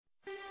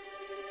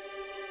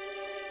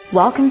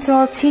Welcome to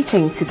our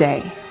teaching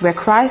today, where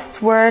Christ's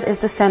Word is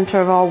the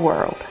center of our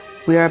world.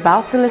 We are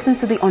about to listen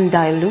to the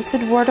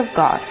undiluted Word of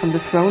God from the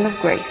throne of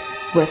grace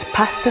with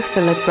Pastor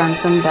Philip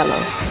Ransom Bello.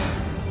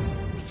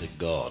 To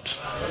God.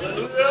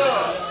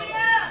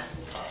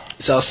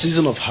 It's our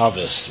season of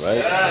harvest,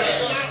 right?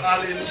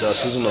 It's our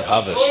season of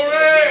harvest.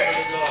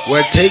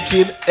 We're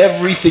taking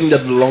everything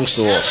that belongs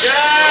to us.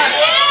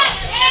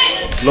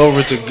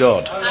 Glory to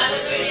God.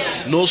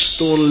 No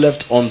stone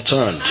left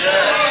unturned.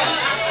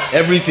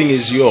 Everything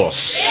is yours.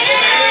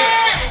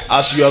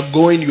 As you are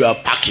going, you are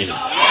packing.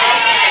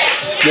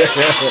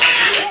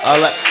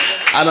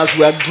 And as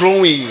we are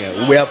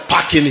growing, we are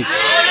packing it.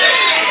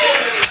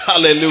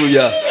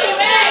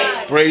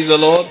 Hallelujah. Praise the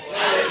Lord.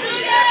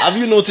 Have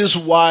you noticed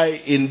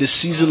why in the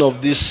season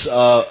of this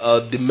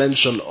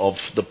dimension of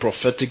the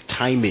prophetic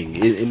timing,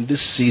 in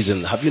this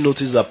season, have you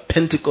noticed that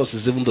Pentecost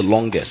is even the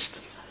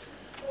longest?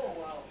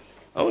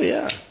 Oh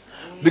yeah.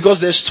 Because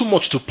there's too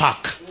much to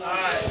pack.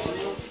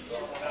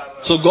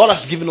 So God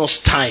has given us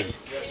time.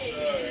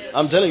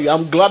 I'm telling you,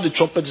 I'm glad the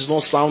trumpet is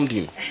not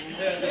sounding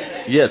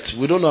yet.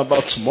 We don't know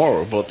about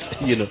tomorrow, but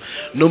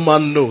no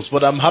man knows.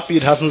 But I'm happy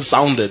it hasn't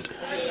sounded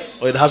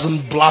or it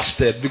hasn't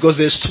blasted because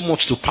there's too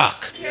much to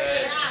pack.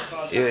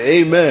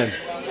 Amen.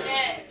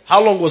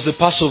 How long was the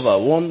Passover?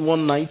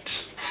 One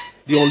night.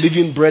 The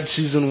unleavened bread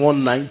season,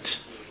 one night.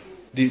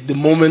 The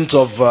moment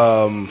of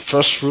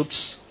first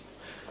fruits,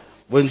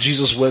 when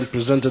Jesus went,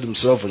 presented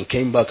himself, and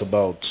came back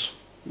about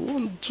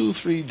 1, 2,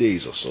 3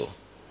 days or so.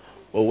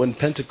 But when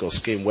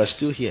Pentecost came, we're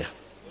still here.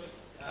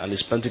 And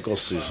it's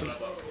Pentecost season.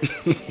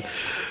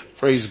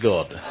 Praise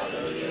God.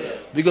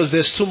 Because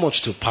there's too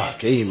much to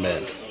pack.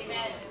 Amen.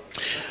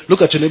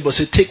 Look at your neighbor and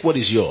say, take what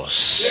is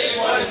yours.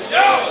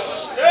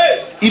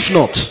 If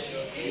not,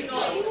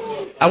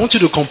 I want you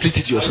to complete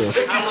it yourself.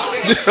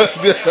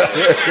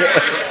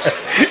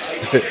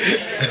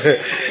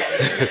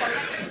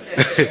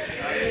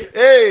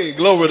 Hey,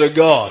 glory to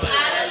God.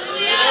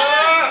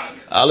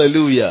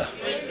 Hallelujah.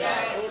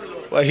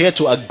 We're here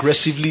to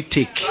aggressively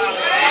take.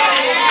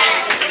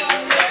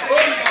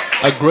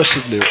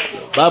 Aggressively.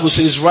 Bible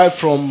says right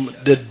from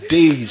the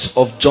days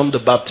of John the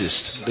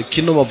Baptist, the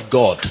kingdom of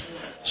God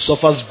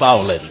suffers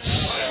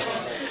violence.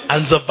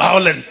 And the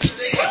violent,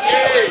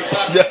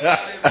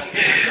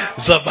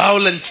 the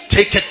violent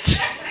take it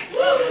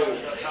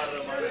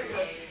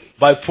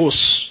by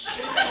force.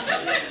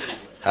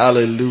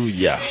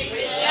 Hallelujah.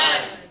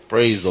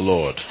 Praise the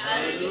Lord.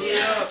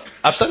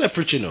 I've started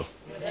preaching now.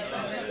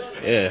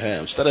 Yeah,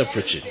 I've started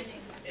preaching.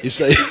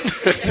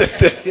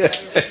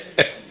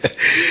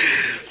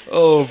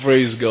 Oh,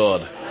 praise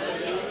God.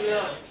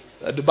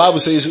 The Bible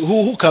says,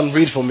 who can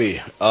read for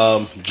me?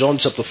 John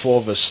chapter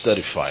 4 verse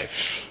 35.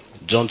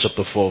 John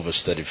chapter 4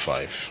 verse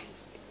 35.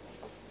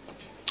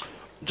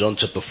 John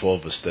chapter 4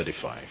 verse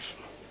 35.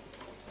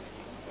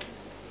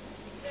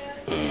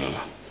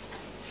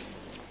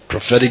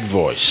 Prophetic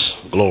voice.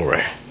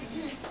 Glory.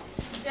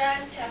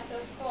 John chapter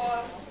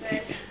 4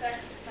 verse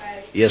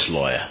 35. Yes,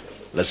 lawyer.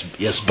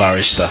 Yes,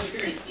 barrister.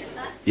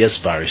 Yes,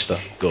 barrister.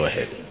 Go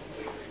ahead.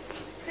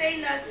 Say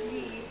not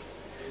ye,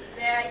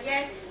 there are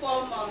yet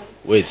 4 months.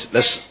 Wait,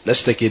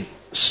 let's take it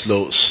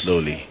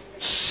slowly.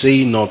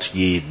 Say not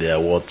ye, there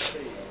are what?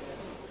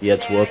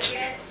 Yet what?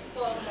 Yet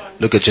 4 months.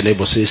 Look at your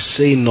neighbor.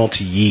 Say not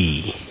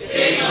ye.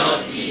 Say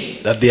not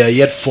ye. That there are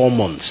yet 4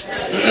 months.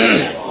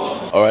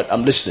 All right,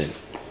 I'm listening.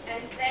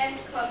 And then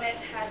cometh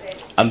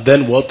harvest. And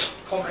then what?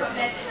 Cometh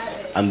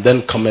harvest. And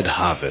then cometh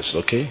harvest.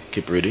 Okay,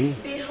 keep reading.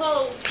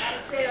 Behold, I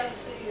say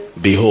unto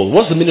you. Behold.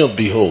 What's the meaning of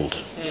behold?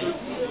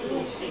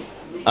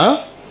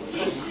 Huh?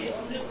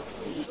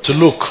 To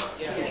look.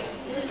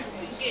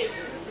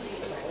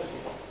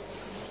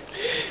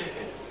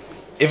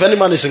 If any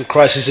man is in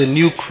Christ, he's a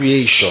new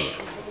creation.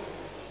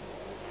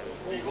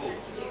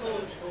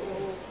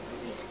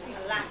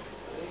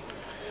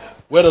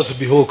 Where does the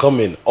behold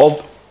come in?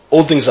 All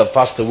things have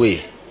passed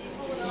away.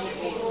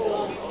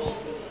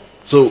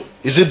 So,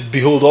 is it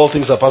behold, all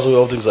things are passed away,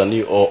 all things are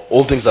new, or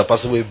all things are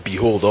passed away,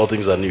 behold, all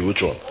things are new?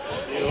 Which one?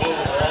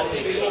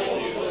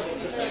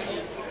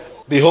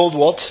 Behold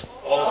what?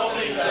 All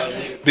things are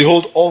new.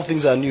 Behold, all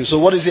things are new. So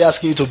what is he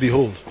asking you to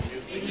behold?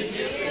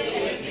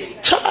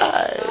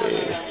 Child.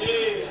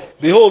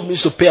 Behold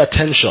means to pay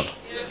attention.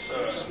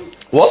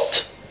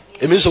 What?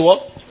 It means to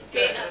what?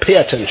 Pay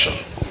attention.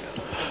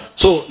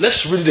 So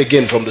let's read it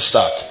again from the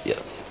start.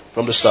 Yeah,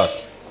 from the start.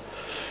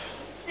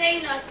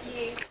 Say not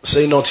ye.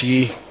 Say not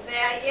ye.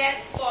 There are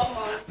yet 4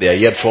 months. There are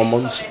yet 4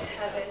 months.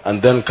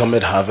 And then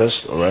cometh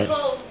harvest. All right.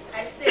 Behold,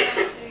 I say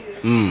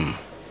unto you.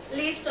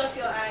 Lift up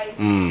your eyes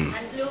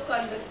and look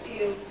on the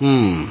field.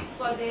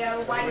 For they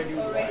are white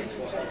already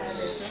to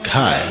harvest.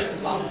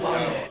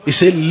 Kai. He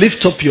said,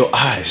 lift up your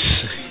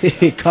eyes.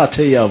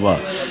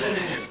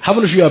 How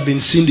many of you have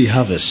been seeing the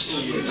harvest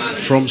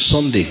from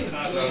Sunday?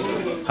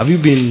 Have you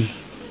been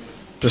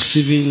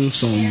perceiving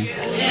some?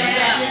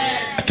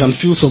 I can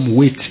feel some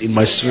weight in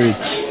my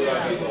spirit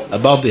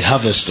about the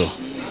harvester.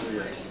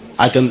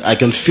 I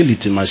can feel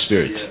it in my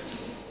spirit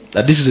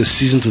that this is a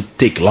season to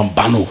take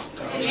lambano.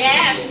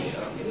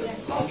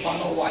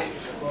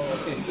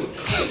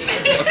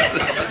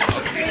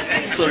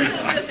 Sorry.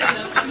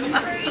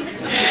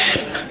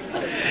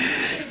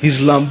 He's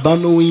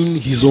lambanoing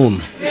his own.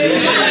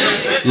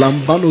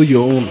 Lambano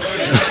your own.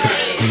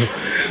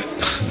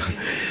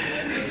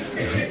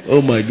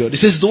 Oh my God. He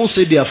says, don't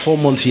say they are 4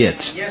 months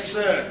yet. Yes,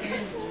 sir.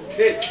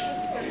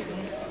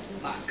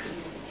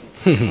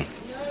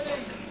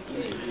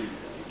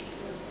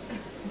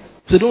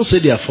 So don't say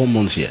they are 4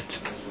 months yet.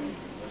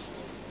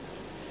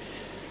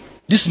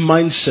 This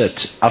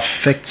mindset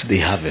affects the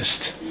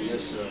harvest.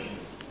 Yes, sir.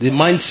 The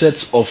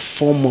mindset of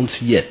 4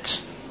 months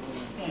yet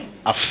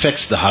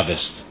affects the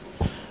harvest.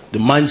 The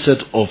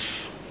mindset of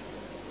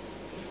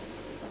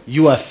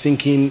you are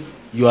thinking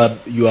you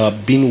are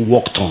being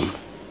walked on,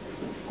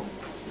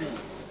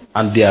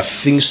 and there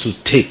are things to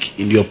take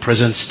in your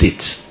present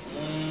state.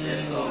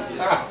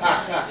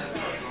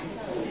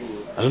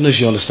 I don't know if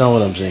you understand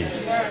what I'm saying.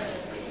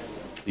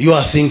 You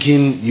are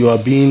thinking you are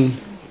being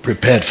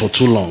prepared for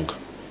too long.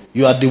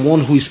 You are the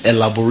one who is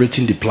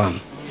elaborating the plan.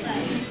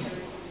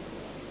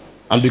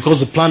 And because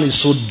the plan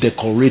is so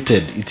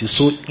decorated, it is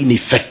so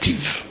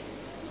ineffective.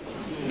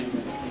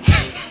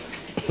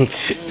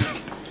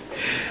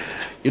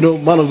 You know,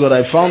 man of God,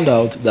 I found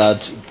out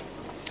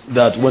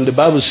that when the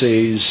Bible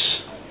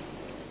says,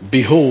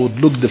 behold,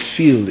 look, the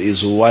field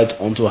is white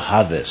unto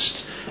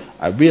harvest,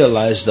 I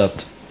realized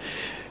that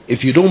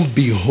if you don't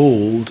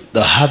behold,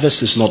 the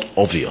harvest is not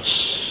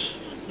obvious.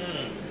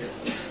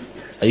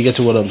 Are you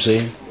getting what I'm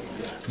saying?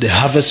 The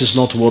harvest is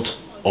not what?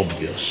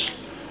 Obvious.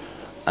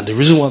 And the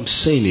reason why I'm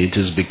saying it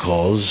is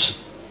because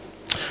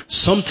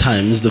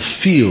sometimes the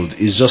field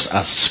is just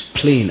as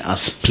plain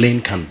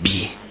can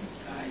be.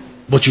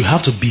 But you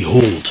have to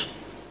behold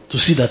to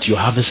see that your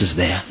harvest is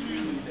there.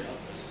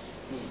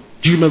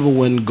 Do you remember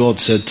when God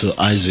said to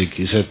Isaac,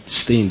 he said,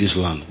 stay in this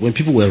land? When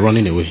people were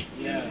running away,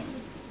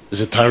 he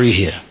said, tarry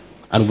here.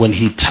 And when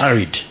he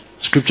tarried,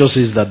 scripture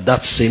says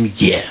that same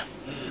year,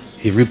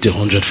 he reaped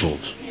 100-fold.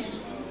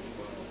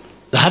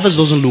 The harvest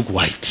doesn't look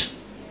white,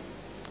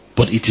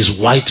 but it is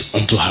white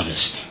unto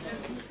harvest.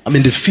 I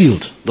mean, the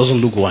field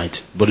doesn't look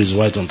white, but it's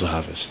white unto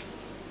harvest.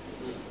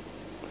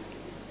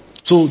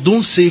 So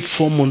don't say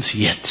 4 months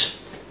yet.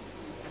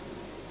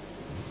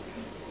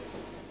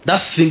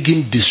 That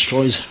thinking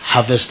destroys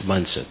harvest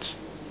mindset.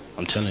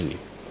 I'm telling you.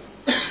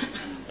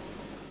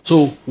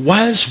 So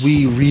whilst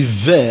we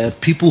revere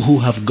people who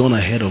have gone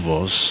ahead of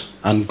us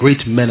and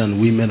great men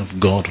and women of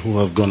God who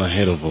have gone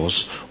ahead of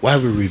us,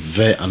 while we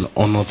revere and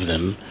honor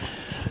them,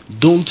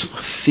 don't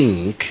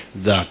think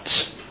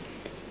that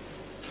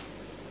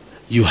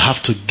you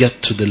have to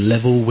get to the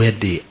level where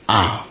they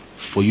are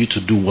for you to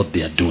do what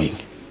they are doing.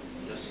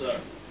 Yes,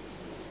 sir.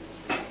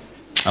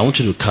 I want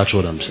you to catch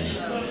what I'm saying.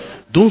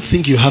 Don't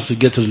think you have to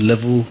get to the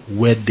level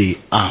where they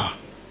are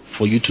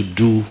for you to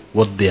do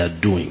what they are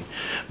doing.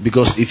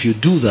 Because if you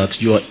do that,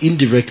 you are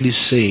indirectly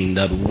saying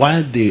that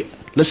while they,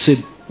 let's say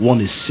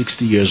one is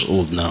 60 years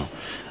old now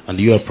and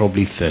you are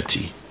probably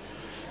 30.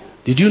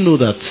 Did you know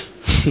that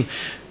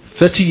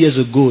 30 years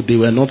ago they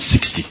were not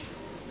 60?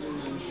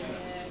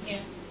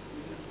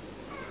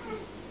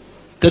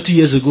 30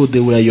 years ago they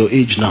were your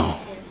age now.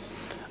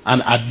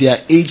 And at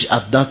their age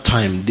at that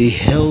time, they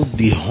held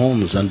the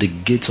horns and the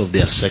gates of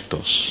their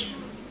sectors.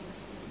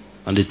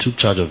 And they took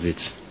charge of it.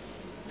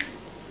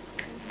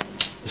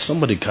 Is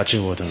somebody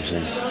catching what I'm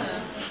saying?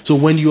 So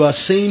when you are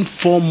saying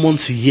 4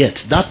 months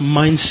yet, that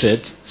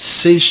mindset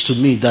says to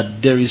me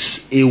that there is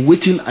a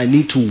waiting I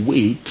need to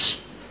wait,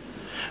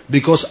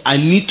 because I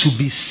need to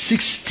be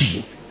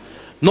 60.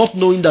 Not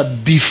knowing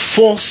that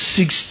before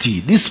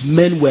 60, these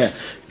men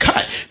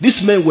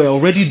were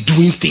already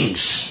doing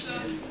things.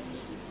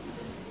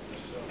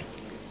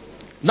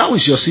 Now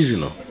is your season.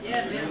 No?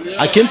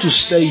 I came to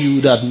tell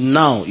you that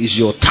now is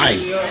your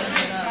time.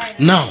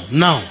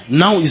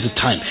 Now is the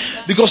time.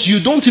 Because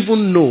you don't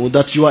even know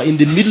that you are in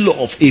the middle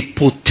of a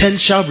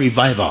potential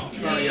revival.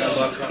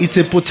 It's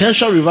a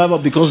potential revival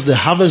because the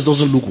harvest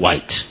doesn't look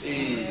white.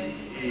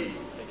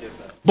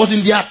 But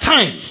in their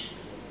time.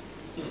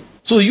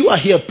 So you are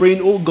here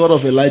praying, oh God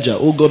of Elijah,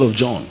 oh God of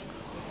John,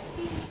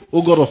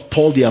 oh God of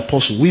Paul the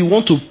Apostle. We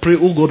want to pray,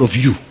 oh God of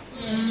you.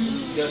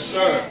 Yes,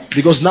 sir.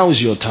 Because now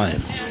is your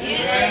time.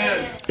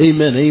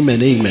 Amen,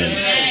 amen,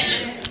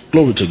 amen.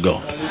 Glory to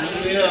God.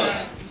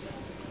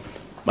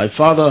 My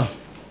father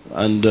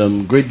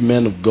and great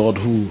men of God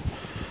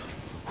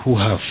who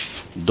have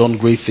done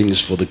great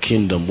things for the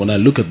kingdom, when I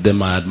look at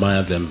them, I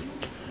admire them.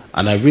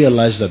 And I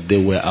realize that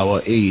they were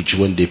our age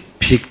when they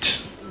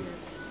picked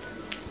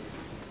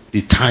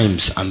the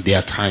times and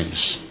their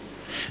times.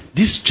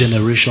 This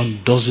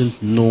generation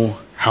doesn't know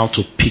how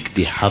to pick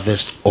the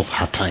harvest of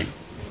her time.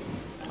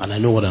 And I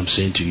know what I'm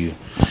saying to you.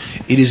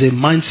 It is a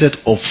mindset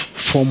of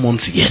 4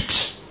 months yet.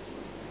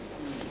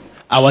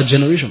 Our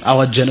generation,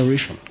 my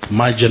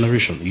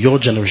generation, your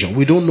generation,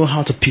 we don't know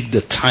how to pick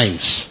the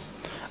times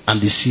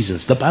and the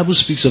seasons. The Bible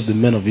speaks of the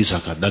men of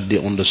Issachar that they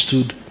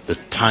understood the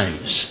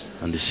times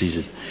and the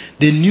season.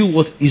 They knew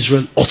what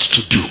Israel ought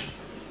to do.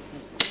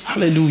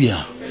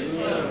 Hallelujah.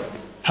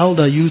 How old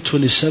are you?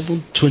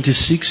 27,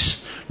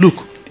 26? Look,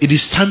 It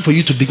is time for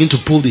you to begin to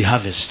pull the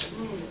harvest.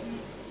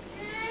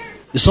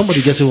 Is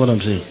somebody getting what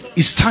I'm saying?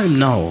 It's time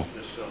now.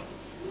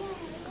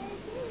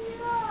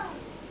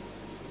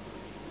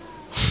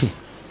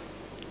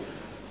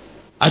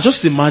 I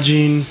just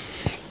imagine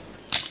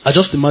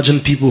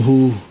people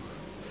who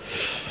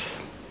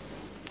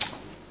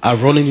are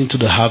running into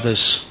the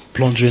harvest,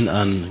 plunging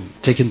and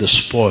taking the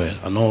spoil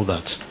and all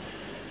that.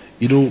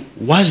 You know,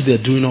 whilst they're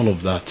doing all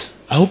of that,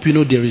 I hope you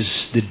know there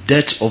is the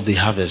death of the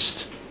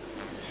harvest.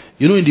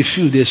 You know, in the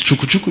field, there's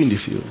chuku in the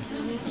field.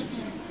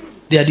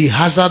 They are the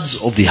hazards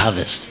of the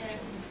harvest.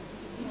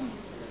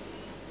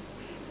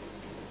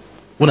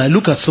 When I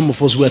look at some of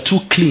us, we are too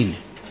clean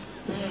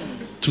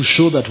to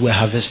show that we're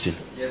harvesting.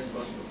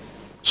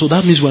 So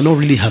that means we're not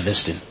really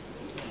harvesting.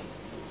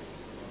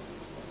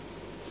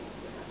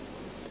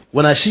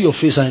 When I see your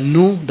face, I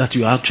know that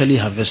you are actually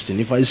harvesting.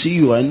 If I see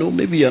you, I know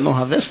maybe you're not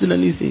harvesting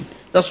anything.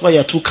 That's why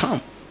you're too calm.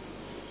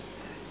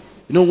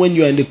 You know, when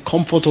you're in the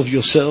comfort of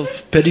yourself,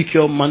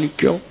 pedicure,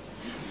 manicure,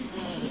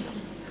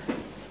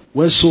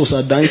 when souls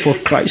are dying for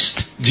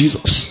Christ,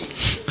 Jesus.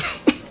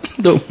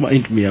 Don't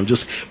mind me,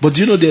 but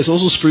you know there's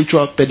also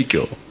spiritual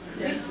pedicure.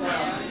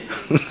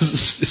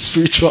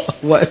 Spiritual,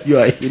 while you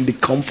are in the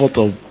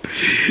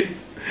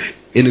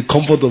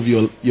comfort of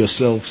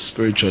yourself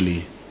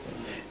spiritually.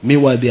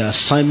 Meanwhile, there are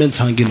assignments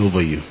hanging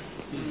over you.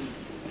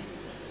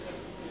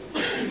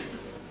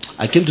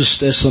 I came to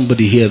tell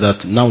somebody here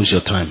that now is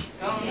your time.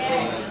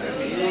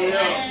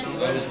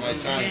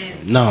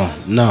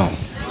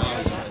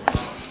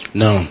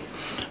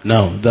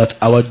 Now that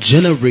our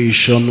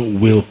generation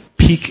will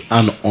pick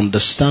and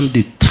understand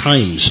the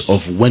times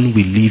of when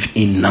we live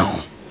in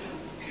now.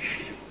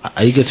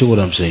 Are you getting what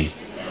I'm saying?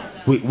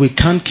 We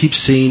can't keep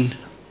saying,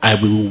 I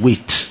will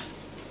wait.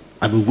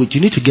 You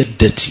need to get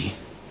dirty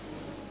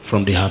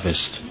from the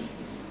harvest.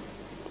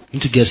 You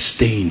need to get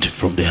stained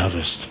from the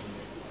harvest.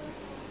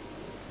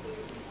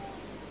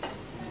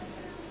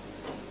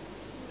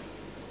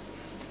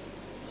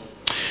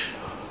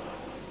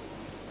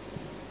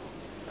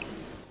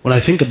 When I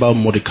think about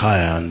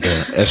Mordecai and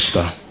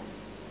Esther,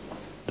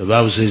 the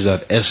Bible says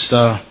that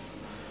Esther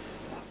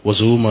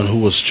was a woman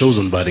who was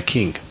chosen by the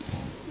king.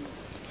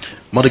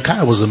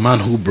 Mordecai was the man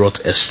who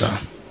brought Esther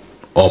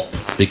up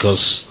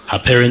because her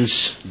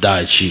parents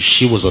died.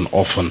 She was an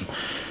orphan.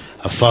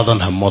 Her father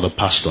and her mother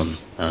passed on,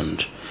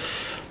 and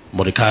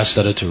Mordecai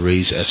started to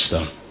raise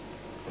Esther.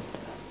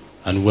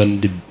 And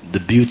when the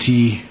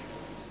beauty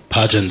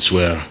pageants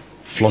were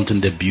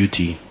flaunting their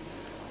beauty,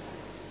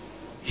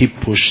 he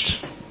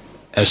pushed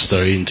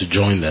Esther in to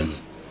join them,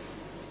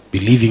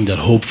 believing that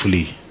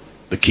hopefully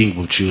the king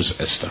will choose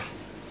Esther.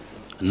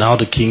 And now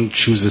the king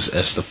chooses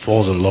Esther,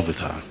 falls in love with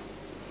her,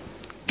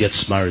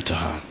 gets married to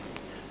her.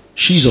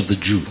 She's of the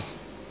Jew.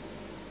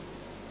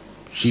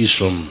 She's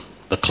from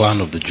the clan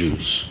of the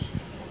Jews.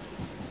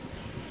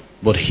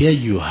 But here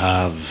you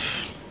have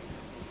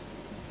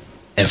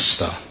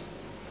Esther,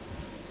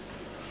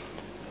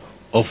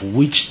 of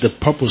which the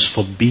purpose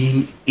for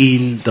being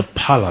in the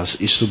palace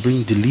is to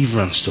bring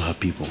deliverance to her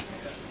people.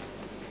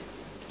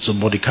 So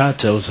Mordecai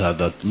tells her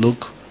that,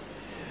 look,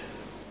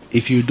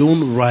 if you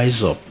don't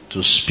rise up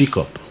to speak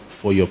up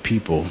for your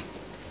people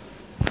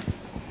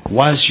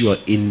whilst you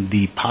are in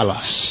the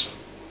palace.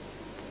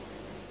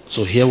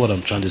 So hear what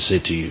I'm trying to say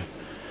to you.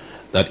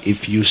 That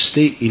if you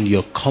stay in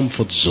your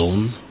comfort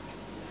zone,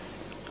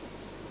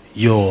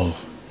 your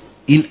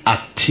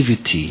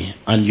inactivity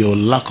and your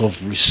lack of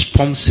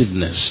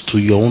responsiveness to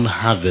your own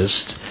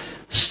harvest,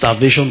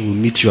 starvation will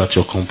meet you at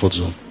your comfort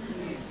zone.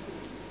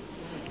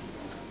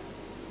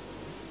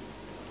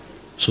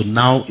 So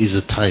now is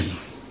the time.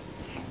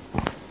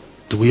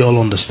 Do we all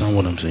understand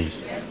what I'm saying?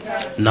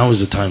 Now is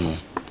the time.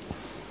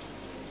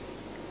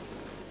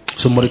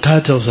 So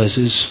Mordecai tells her, he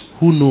says,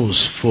 who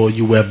knows, for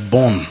you were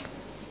born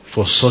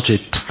for such a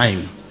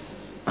time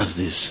as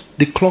this.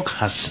 The clock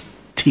has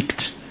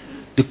ticked.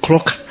 The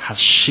clock has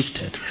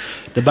shifted.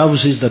 The Bible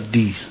says that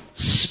the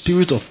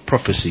spirit of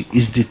prophecy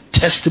is the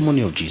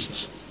testimony of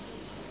Jesus.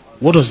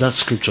 What does that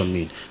scripture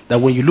mean? That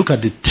when you look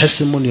at the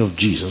testimony of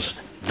Jesus,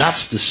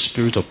 that's the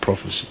spirit of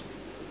prophecy.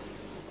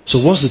 So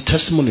what's the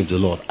testimony of the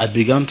Lord? I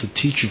began to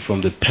teach you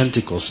from the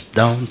Pentecost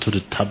down to the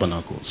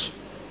tabernacles.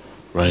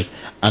 Right?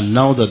 And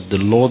now that the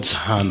Lord's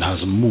hand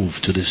has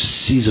moved to the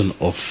season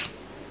of,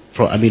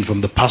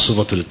 from the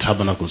Passover to the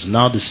tabernacles,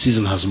 now the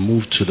season has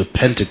moved to the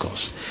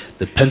Pentecost.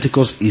 The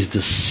Pentecost is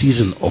the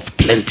season of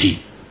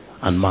plenty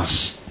and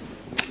mass.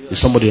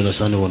 Is somebody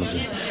understanding what I'm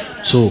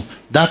saying? So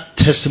that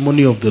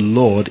testimony of the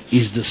Lord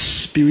is the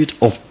spirit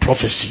of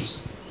prophecy.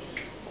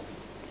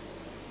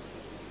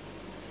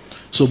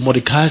 So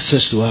Mordecai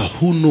says to her,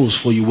 who knows,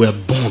 for you were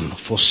born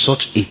for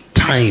such a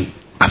time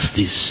as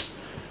this.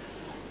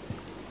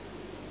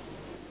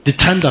 The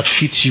time that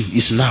fits you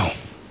is now.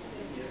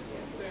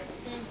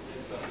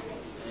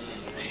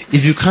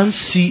 If you can't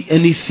see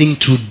anything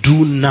to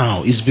do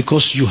now, it's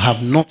because you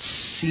have not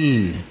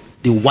seen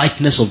the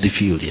whiteness of the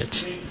field yet.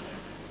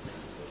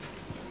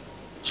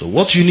 So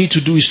what you need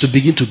to do is to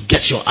begin to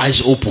get your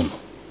eyes open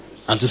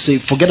and to say,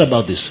 forget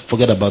about this,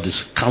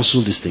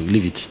 cancel this thing,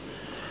 leave it.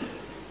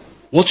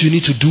 What you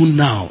need to do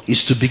now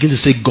is to begin to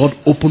say, God,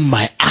 open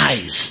my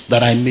eyes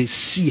that I may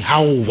see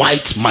how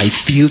white my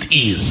field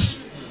is.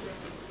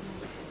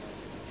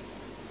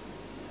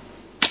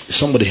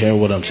 Somebody hear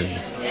what I'm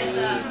saying?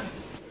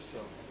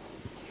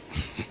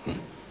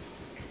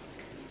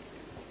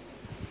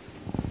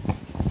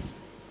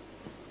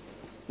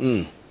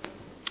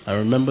 I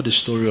remember the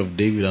story of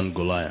David and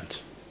Goliath.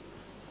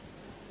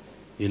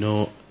 Do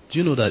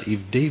you know that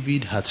if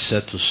David had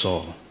said to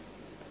Saul,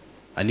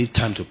 I need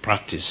time to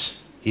practice,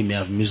 he may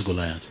have missed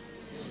Goliath.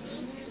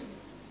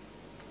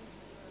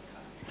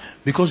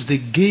 Because they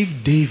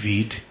gave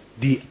David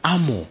the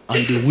armor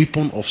and the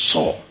weapon of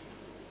Saul.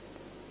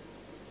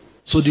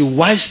 So the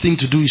wise thing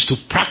to do is to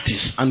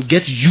practice and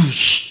get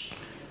used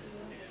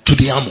to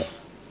the armor.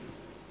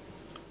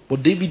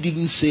 But David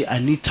didn't say, I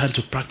need time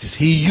to practice.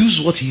 He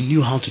used what he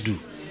knew how to do.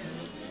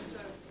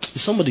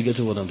 Is somebody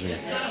getting what I'm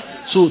saying?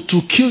 So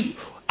to kill,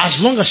 as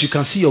long as you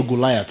can see your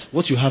Goliath,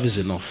 what you have is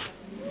enough.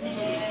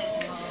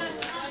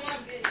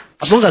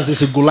 As long as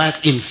there's a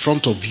Goliath in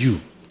front of you,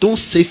 don't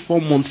say 4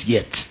 months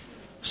yet.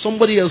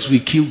 Somebody else will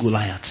kill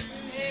Goliath.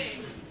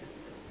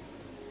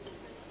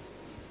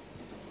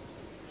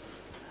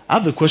 I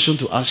have a question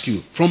to ask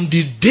you. From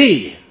the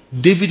day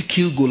David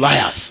killed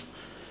Goliath,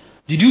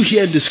 did you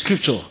hear in the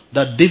scripture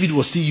that David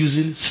was still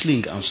using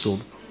sling and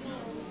stone?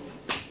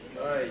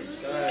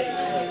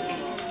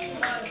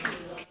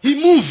 He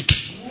moved.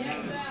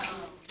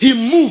 He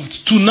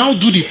moved to now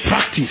do the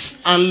practice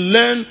and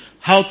learn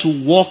how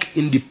to walk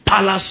in the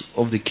palace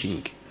of the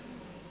king.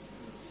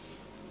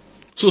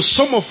 So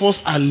some of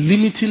us are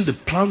limiting the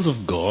plans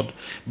of God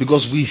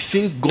because we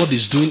think God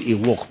is doing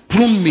a work.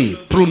 Prune me,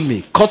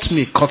 cut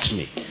me.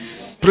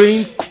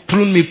 Praying,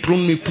 prune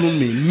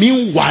me.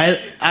 Meanwhile,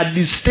 at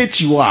the state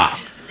you are,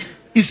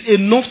 is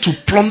enough to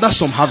plunder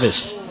some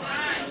harvest.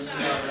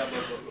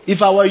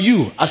 If I were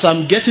you, as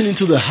I'm getting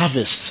into the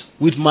harvest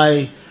with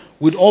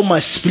all my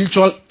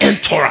spiritual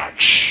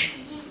entourage,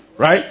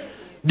 right?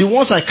 The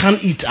ones I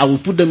can't eat, I will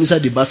put them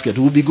inside the basket.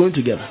 We'll be going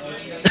together.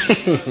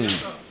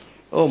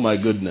 Oh my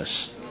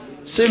goodness.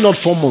 Say not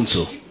 4 months.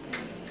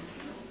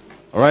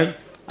 Alright?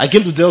 I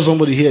came to tell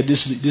somebody here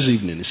this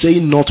evening. Say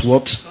not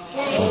what?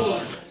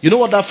 You know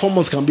what that 4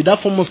 months can be? That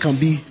 4 months can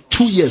be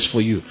 2 years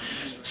for you.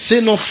 Say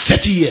not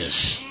 30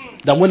 years.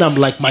 That when I'm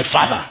like my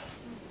father.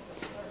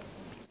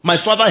 My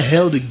father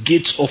held the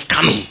gates of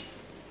Kano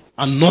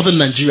and northern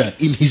Nigeria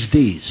in his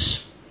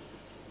days.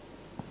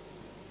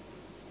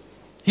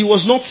 He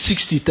was not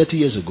 60 30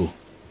 years ago.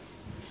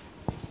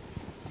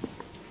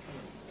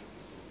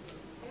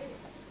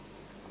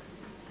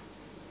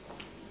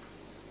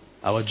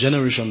 Our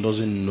generation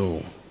doesn't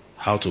know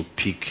how to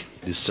pick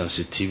the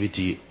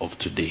sensitivity of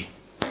today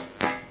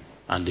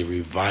and the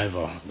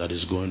revival that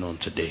is going on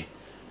today.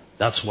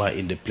 That's why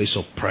in the place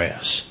of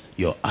prayers,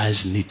 your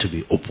eyes need to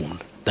be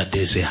opened. That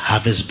there's a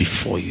harvest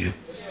before you.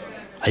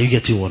 Are you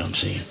getting what I'm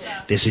saying?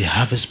 There's a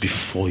harvest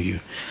before you.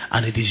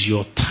 And it is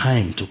your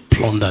time to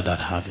plunder that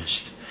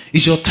harvest.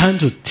 It's your time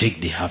to take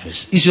the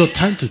harvest. It's your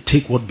time to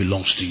take what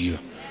belongs to you.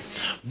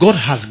 God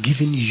has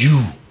given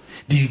you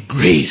the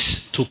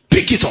grace to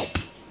pick it up.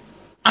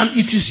 And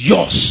it is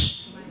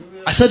yours.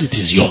 I said it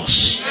is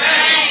yours.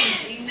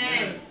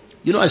 Amen.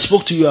 I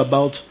spoke to you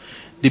about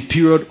the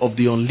period of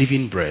the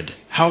unleavened bread.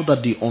 How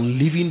that the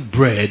unleavened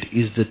bread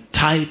is the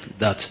type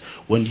that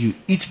when you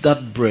eat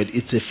that bread,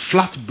 it's a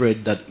flat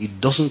bread that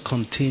it doesn't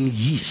contain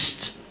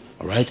yeast.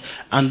 Alright?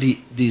 And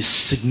the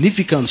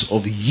significance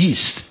of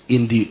yeast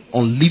in the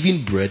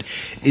unleavened bread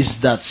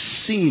is that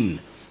sin,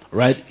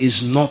 right,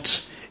 is not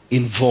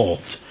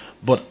involved.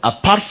 But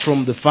apart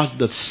from the fact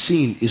that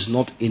sin is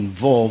not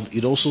involved,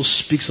 it also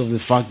speaks of the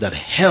fact that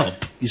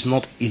help is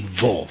not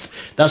involved.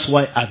 That's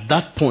why at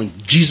that point,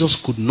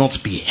 Jesus could not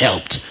be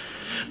helped.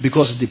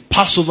 Because the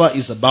Passover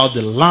is about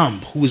the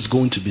lamb who is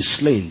going to be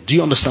slain. Do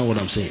you understand what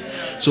I'm saying?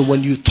 So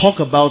when you talk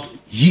about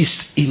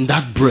yeast in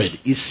that bread,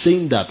 it's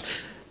saying that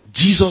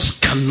Jesus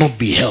cannot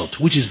be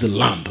helped, which is the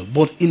lamb.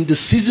 But in the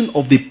season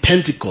of the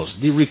Pentecost,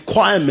 the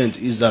requirement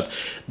is that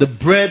the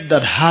bread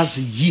that has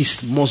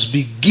yeast must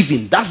be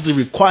given. That's the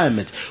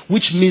requirement,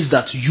 which means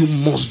that you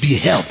must be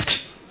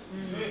helped.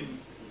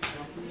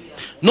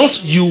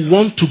 Not you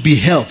want to be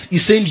helped.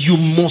 He's saying you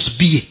must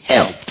be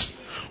helped.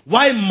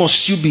 Why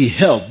must you be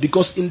helped?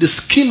 Because in the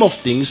scheme of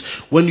things,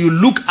 when you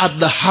look at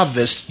the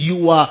harvest,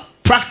 you are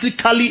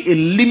practically a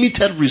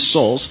limited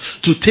resource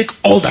to take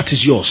all that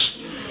is yours.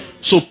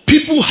 So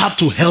people have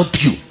to help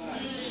you.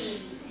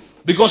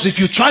 Because if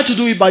you try to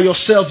do it by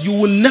yourself, you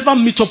will never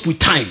meet up with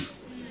time.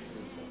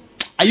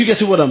 Are you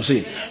getting what I'm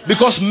saying?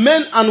 Because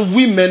men and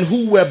women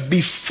who were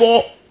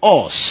before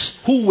us,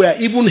 who were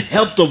even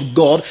helped of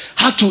God,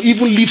 had to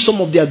even leave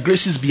some of their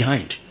graces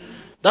behind.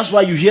 That's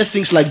why you hear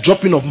things like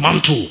dropping of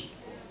mantle.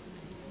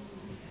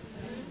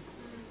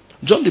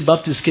 John the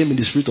Baptist came in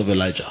the spirit of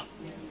Elijah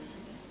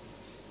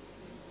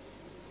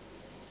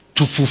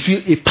to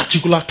fulfill a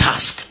particular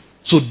task.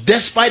 So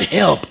despite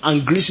help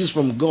and graces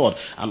from God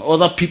and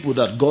other people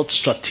that God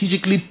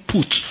strategically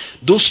put,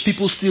 those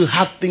people still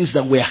had things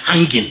that were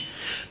hanging.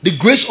 The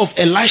grace of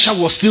Elisha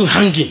was still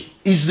hanging.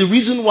 is the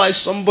reason why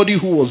somebody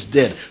who was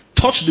dead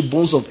touched the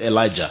bones of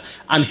Elijah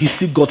and he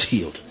still got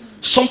healed.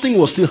 Something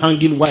was still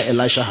hanging while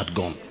Elisha had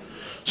gone.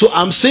 So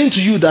I'm saying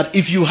to you that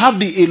if you have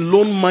the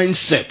alone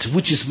mindset,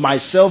 which is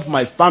myself,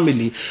 my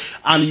family,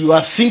 and you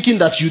are thinking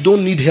that you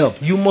don't need help,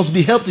 you must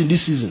be helped in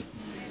this season.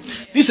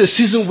 This is a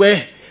season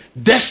where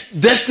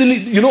destiny,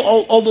 you know,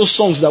 all those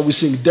songs that we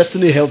sing,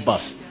 destiny help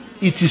us.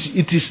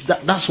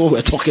 That's what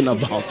we're talking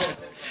about.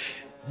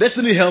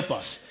 Destiny help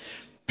us.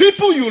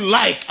 People you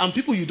like and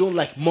people you don't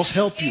like must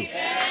help you.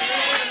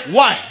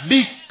 Why?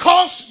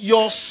 Because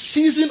your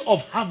season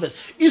of harvest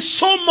is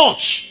so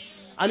much.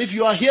 And if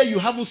you are here, you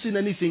haven't seen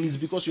anything, it's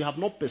because you have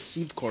not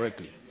perceived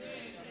correctly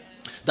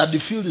that the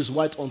field is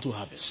white unto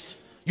harvest.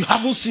 You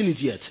haven't seen it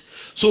yet.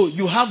 So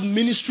you have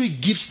ministry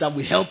gifts that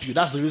will help you.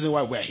 That's the reason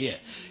why we're here.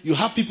 You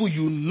have people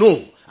you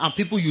know and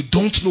people you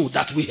don't know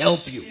that will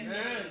help you.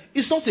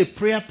 It's not a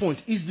prayer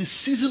point. It's the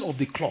season of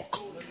the clock.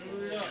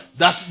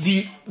 That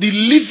the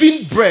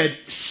living bread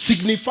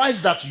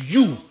signifies that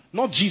you,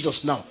 not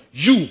Jesus now,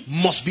 you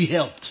must be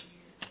helped.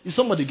 Is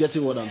somebody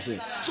getting what I'm saying?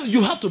 So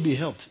you have to be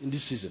helped in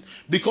this season.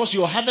 Because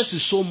your harvest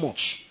is so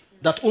much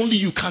that only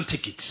you can't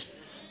take it.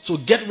 So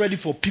get ready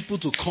for people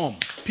to come.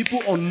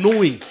 People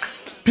unknowing.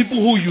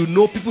 People who you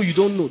know, people you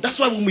don't know. That's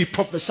why when we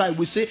prophesy,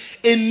 we say,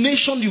 a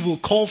nation you will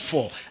call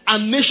for,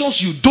 and nations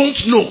you don't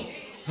know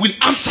will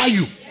answer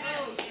you.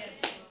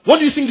 What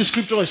do you think the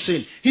scripture is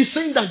saying? He's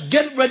saying that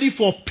get ready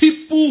for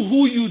people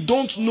who you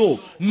don't know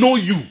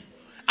you.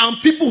 And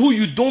people who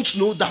you don't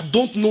know that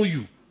don't know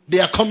you. They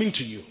are coming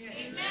to you.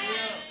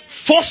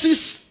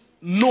 Forces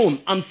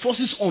known and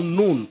forces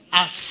unknown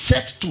are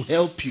set to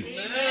help you.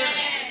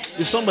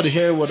 Is somebody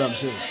hearing what I'm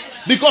saying?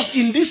 Because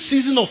in this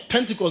season of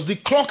Pentecost, the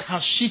clock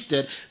has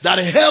shifted that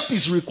help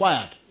is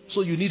required.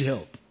 So you need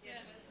help.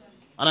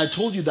 And I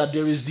told you that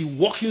there is the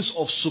workings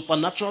of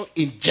supernatural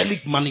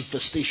angelic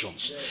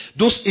manifestations.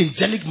 Those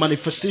angelic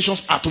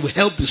manifestations are to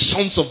help the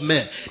sons of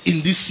men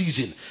in this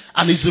season.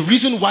 And it's the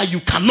reason why you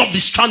cannot be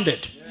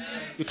stranded.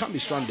 You can't be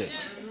stranded.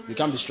 You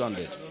can't be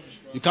stranded.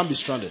 You can't be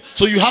stranded.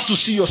 So you have to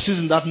see your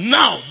season that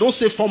now. Don't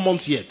say 4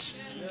 months yet.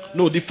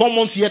 No, the 4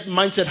 months yet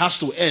mindset has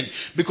to end.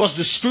 Because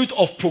the spirit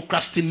of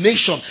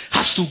procrastination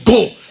has to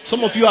go.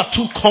 Some of you are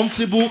too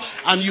comfortable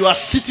and you are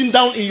sitting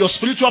down in your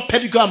spiritual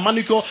pedicure and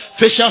manicure,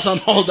 facials and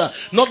all that.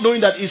 Not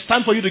knowing that it's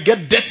time for you to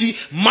get dirty,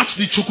 match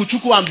the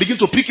chuku and begin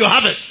to pick your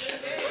harvest.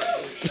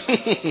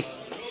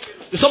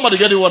 Is somebody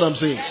getting what I'm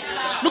saying?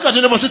 Look at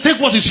your neighbor and say,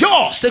 take what is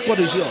yours. Take what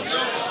is yours.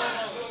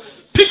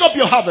 Pick up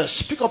your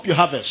harvest. Pick up your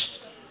harvest.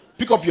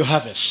 Pick up your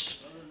harvest.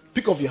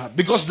 Pick up your harvest.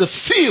 Because the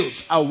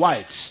fields are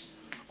white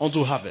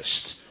unto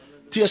harvest.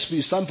 TSP,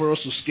 it's time for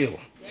us to scale.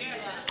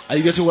 Are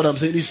you getting what I'm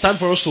saying? It's time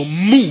for us to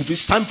move.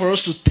 It's time for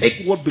us to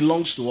take what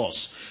belongs to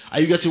us. Are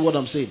you getting what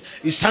I'm saying?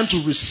 It's time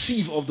to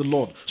receive of the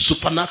Lord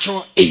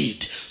supernatural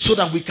aid so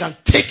that we can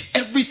take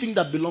everything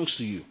that belongs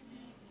to you.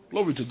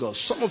 Glory to God.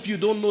 Some of you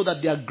don't know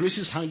that there are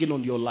graces hanging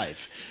on your life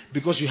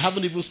because you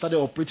haven't even started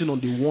operating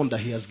on the one that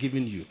He has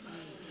given you.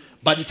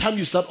 By the time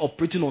you start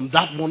operating on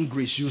that one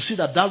grace, you see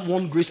that that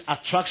one grace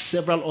attracts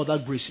several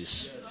other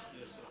graces.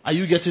 Are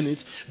you getting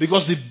it?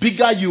 Because the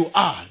bigger you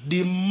are,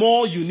 the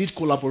more you need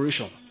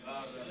collaboration.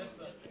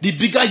 The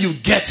bigger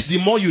you get,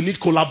 the more you need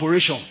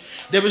collaboration.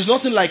 There is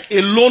nothing like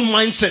a lone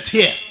mindset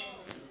here.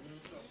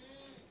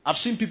 I've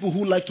seen people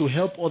who like to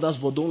help others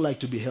but don't like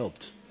to be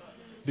helped.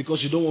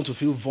 Because you don't want to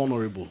feel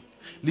vulnerable.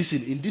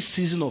 Listen, in this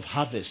season of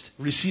harvest,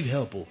 receive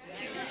help.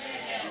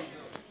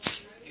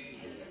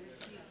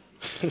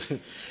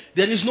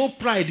 There is no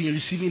pride in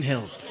receiving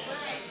help.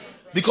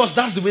 Because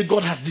that's the way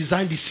God has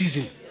designed the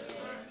season.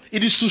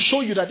 It is to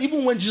show you that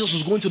even when Jesus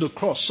was going to the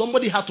cross,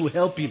 somebody had to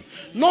help him.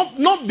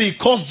 Not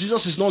because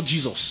Jesus is not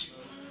Jesus.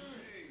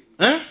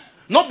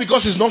 Not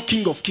because he's not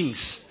King of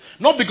Kings.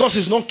 Not because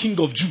he's not King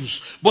of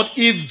Jews. But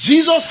if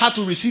Jesus had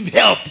to receive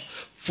help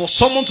for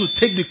someone to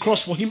take the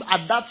cross for him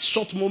at that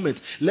short moment,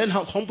 learn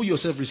how to humble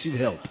yourself, receive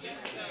help.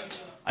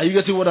 Are you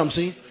getting what I'm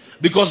saying?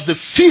 Because the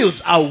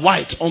fields are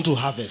white unto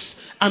harvest.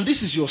 And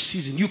this is your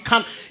season.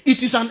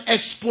 It is an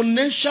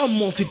exponential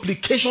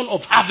multiplication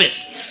of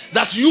harvest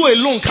that you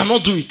alone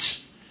cannot do it.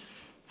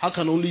 How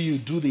can only you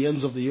do the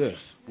ends of the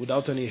earth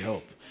without any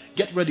help?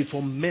 Get ready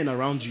for men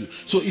around you.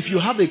 So if you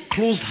have a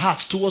closed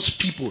heart towards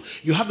people,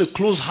 you have a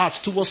closed heart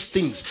towards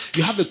things,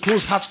 you have a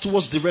closed heart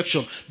towards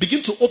direction,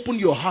 begin to open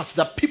your heart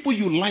that people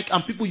you like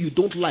and people you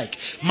don't like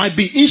might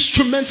be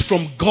instruments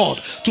from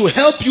God to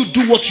help you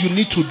do what you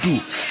need to do.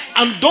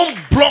 And don't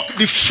block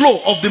the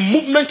flow of the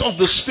movement of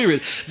the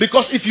Spirit,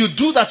 because if you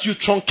do that, you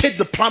truncate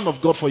the plan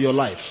of God for your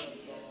life.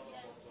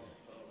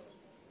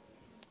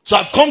 So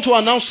I've come to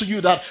announce to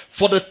you that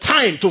for the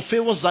time to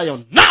favor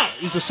Zion, now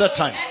is the set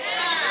time.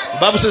 The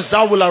Bible says,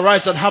 thou will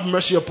arise and have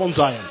mercy upon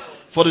Zion.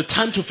 For the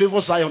time to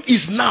favor Zion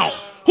is now.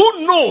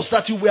 Who knows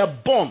that you were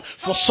born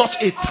for such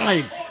a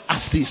time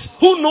as this?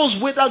 Who knows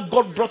whether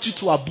God brought you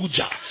to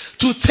Abuja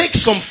to take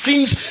some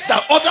things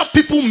that other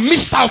people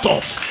missed out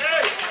of?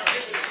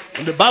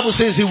 The Bible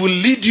says he will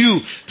lead you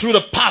through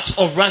the paths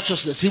of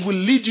righteousness. He will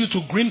lead you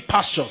to green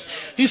pastures.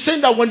 He's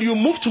saying that when you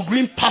move to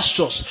green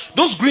pastures,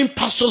 those green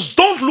pastures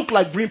don't look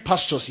like green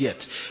pastures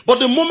yet. But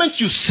the moment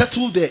you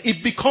settle there,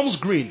 it becomes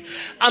green.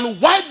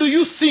 And why do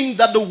you think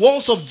that the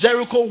walls of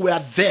Jericho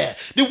were there?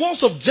 The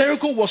walls of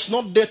Jericho was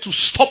not there to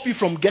stop you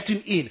from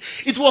getting in.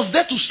 It was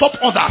there to stop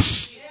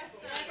others.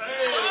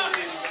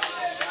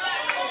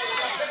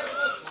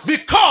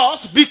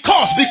 Because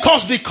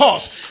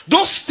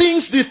those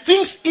things, the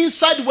things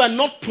inside were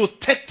not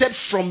protected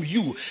from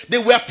you. They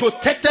were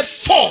protected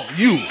for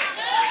you.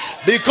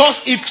 Because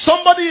if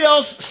somebody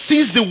else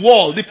sees the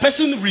wall, the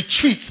person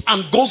retreats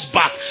and goes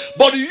back.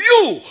 But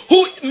you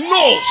who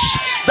knows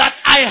that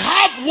I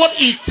have what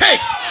it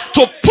takes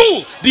to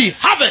pull the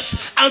harvest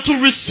and to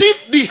receive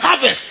the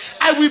harvest,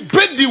 I will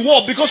break the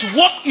wall because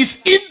what is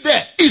in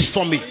there is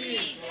for me.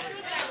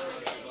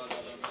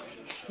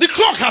 The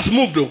clock has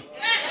moved though.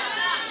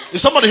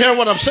 Is somebody hearing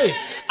what I'm saying?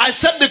 I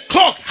said the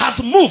clock has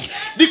moved.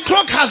 The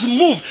clock has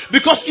moved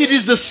because it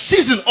is the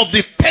season of the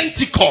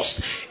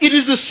Pentecost. It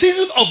is the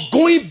season of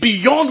going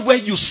beyond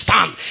where you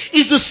stand.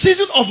 It's the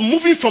season of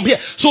moving from here.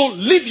 So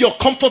leave your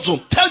comfort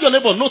zone. Tell your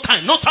neighbor, no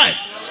time, no time,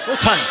 no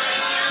time.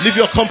 Leave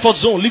your comfort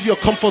zone. Leave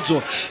your comfort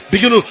zone.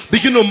 Begin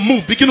to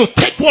move. Begin to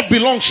take what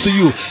belongs to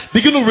you.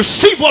 Begin to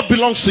receive what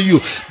belongs to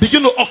you.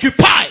 Begin to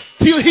occupy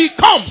till he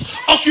comes.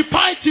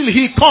 Occupy till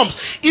he comes.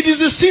 It is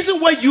the season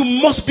where you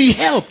must be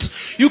helped.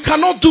 You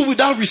cannot do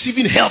without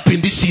receiving help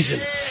in this season.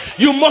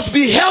 You must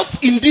be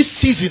helped in this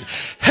season.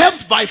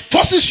 Helped by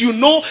forces you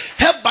know.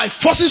 Helped by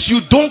forces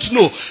you don't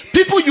know.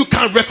 People you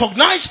can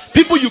recognize.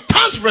 People you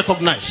can't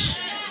recognize.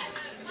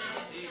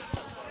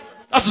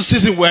 That's the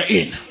season we're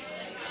in.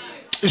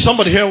 Is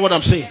somebody hearing what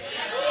I'm saying?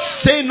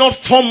 Say not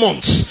 4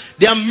 months.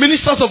 There are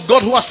ministers of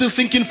God who are still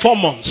thinking 4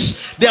 months.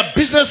 There are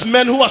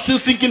businessmen who are still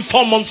thinking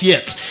 4 months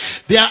yet.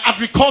 There are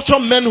agricultural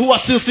men who are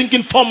still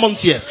thinking 4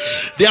 months yet.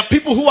 There are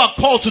people who are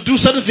called to do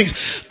certain things.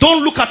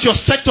 Don't look at your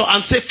sector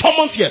and say 4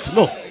 months yet.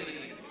 No.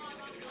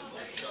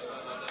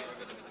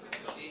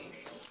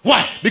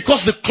 Why?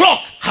 Because the clock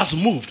has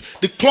moved.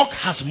 The clock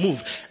has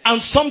moved. And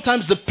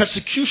sometimes the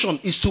persecution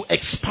is to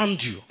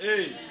expand you.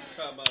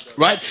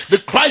 Right? The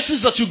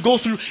crisis that you go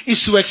through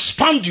is to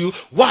expand you.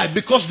 Why?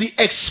 Because the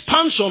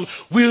expansion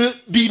will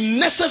be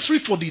necessary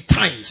for the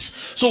times.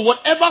 So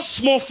whatever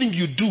small thing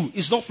you do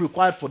is not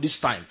required for this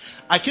time.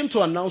 I came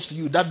to announce to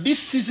you that this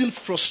season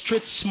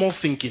frustrates small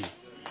thinking.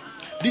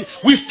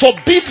 We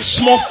forbid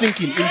small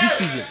thinking in this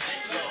season.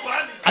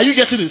 Are you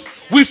getting it?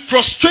 We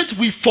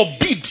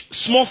forbid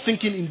small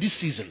thinking in this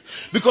season.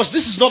 Because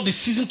this is not the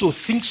season to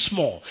think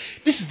small.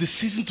 This is the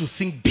season to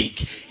think big.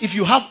 If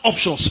you have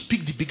options,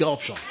 pick the bigger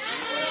option.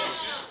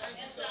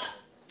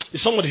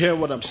 Is somebody hearing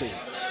what I'm saying?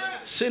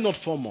 Say not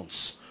 4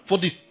 months. For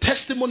the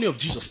testimony of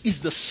Jesus is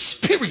the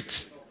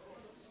spirit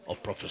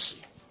of prophecy.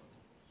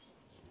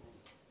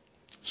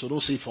 So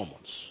don't say 4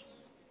 months.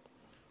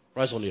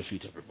 Rise on your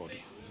feet,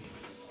 everybody.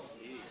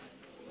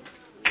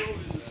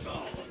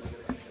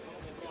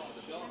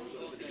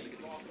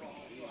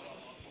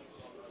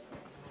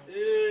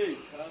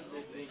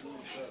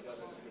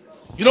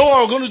 You know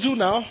what we're going to do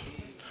now?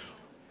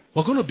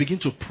 We're going to begin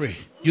to pray.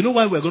 You know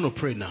why we're going to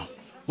pray now?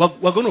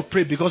 We're going to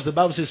pray because the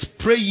Bible says,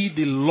 pray ye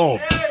the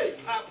Lord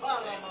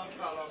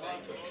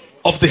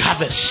of the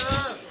harvest.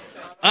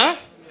 Huh?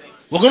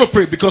 We're going to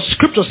pray because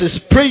scripture says,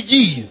 pray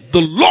ye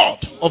the Lord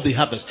of the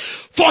harvest.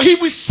 For he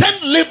will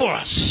send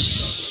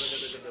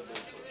laborers.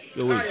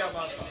 The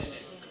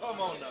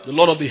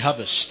Lord of the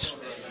harvest.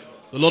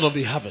 The Lord of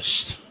the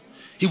harvest.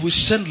 He will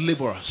send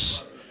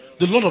laborers.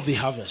 The Lord of the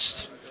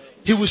harvest.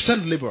 He will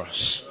send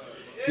laborers.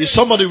 Is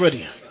somebody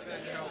ready?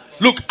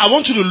 Look, I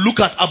want you to look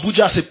at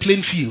Abuja as a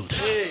playing field.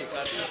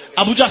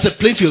 Abuja as a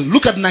playing field.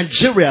 Look at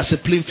Nigeria as a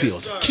playing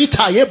field. Look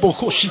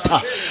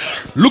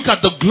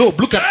at the globe.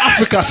 Look at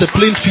Africa as a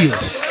playing field.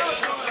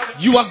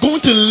 You are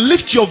going to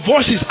lift your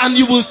voices and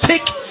you will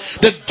take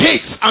the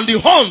gates and the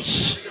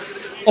horns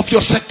of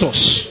your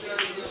sectors.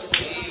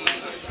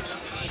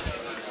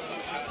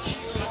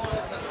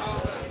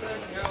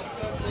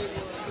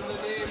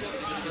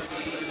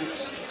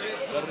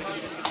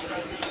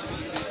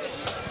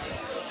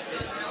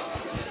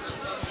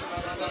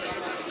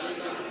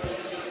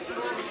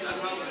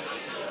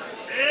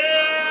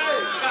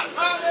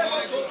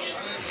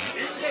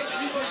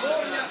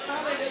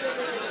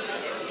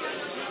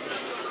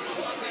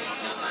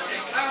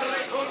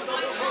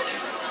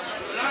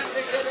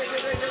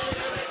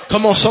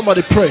 Come on,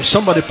 somebody pray.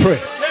 Somebody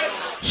pray.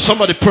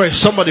 Somebody pray.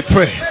 Somebody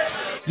pray.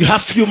 You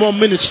have few more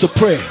minutes to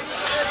pray.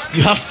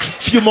 You have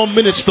few more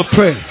minutes to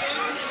pray.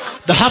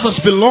 The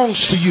harvest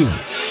belongs to you.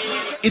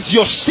 It's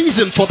your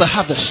season for the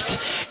harvest.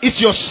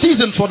 It's your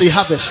season for the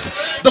harvest.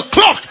 The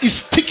clock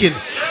is ticking.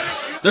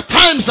 The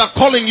times are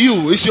calling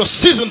you. It's your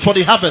season for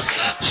the harvest.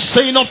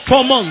 Say not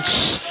 4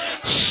 months.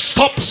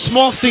 Stop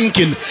small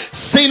thinking.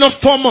 Say not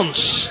 4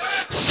 months.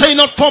 Say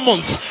not 4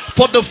 months.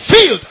 For the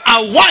field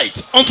are white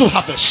unto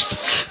harvest.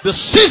 The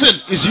season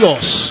is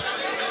yours.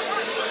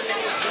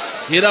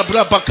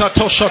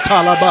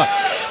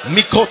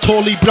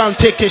 Mikotoli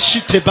brante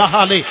keshite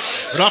bahale.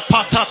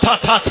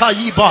 Rapatatatata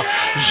yiba.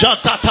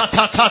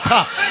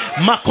 Jatatatata.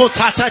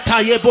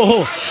 Makotatata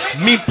yeboho.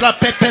 Mipla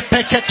pepe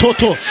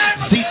peketoto.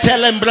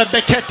 Zitelembre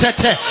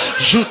beketete.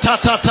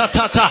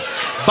 Jutatatata.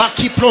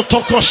 Baki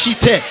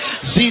protokoshite.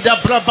 Zida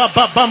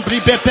braba bambri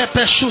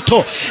bepepe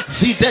shuto.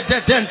 Zide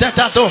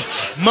dedendado.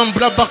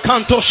 Mambra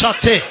bakanto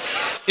shate.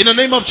 In the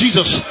name of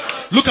Jesus.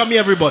 Look at me,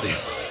 everybody.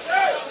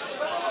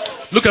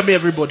 Look at me,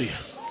 everybody.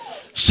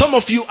 Some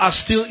of you are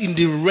still in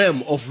the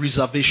realm of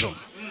reservation.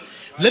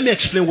 Let me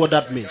explain what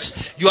that means.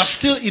 You are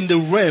still in the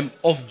realm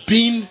of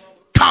being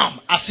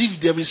calm, as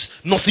if there is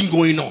nothing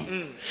going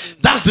on.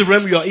 That's the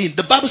realm you are in.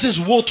 The Bible says,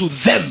 woe to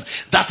them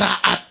that are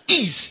at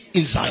ease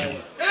in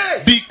Zion.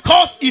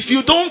 Because if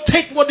you don't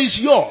take what is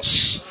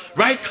yours,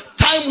 right,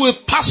 time will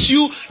pass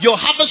you, your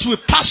harvest will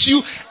pass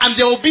you, and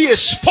there will be a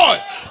spoil.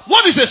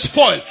 What is a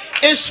spoil?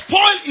 A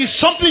spoil is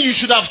something you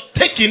should have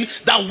taken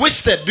that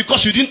wasted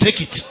because you didn't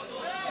take it.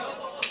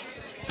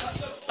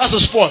 That's a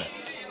spoil.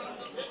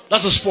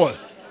 That's a spoil.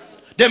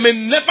 There may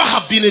never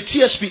have been a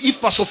TSP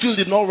if Pastor Phil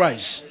did not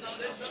rise.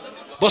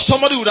 But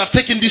somebody would have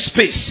taken this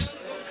space.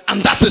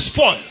 And that's a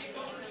spoil.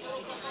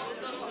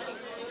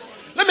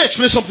 Let me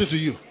explain something to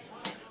you.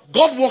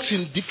 God works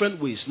in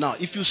different ways. Now,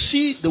 if you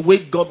see the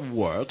way God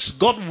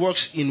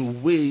works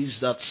in ways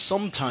that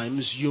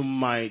sometimes you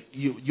might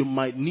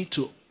need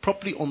to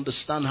properly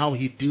understand how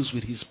he deals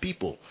with his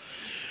people.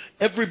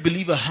 Every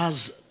believer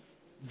has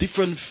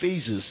different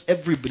phases.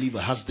 Every believer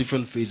has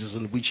different phases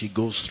in which he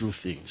goes through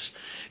things.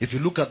 If you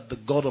look at the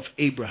God of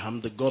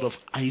Abraham, the God of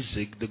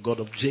Isaac, the God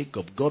of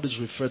Jacob, God is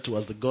referred to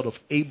as the God of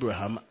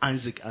Abraham,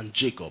 Isaac, and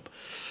Jacob.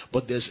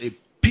 But there's a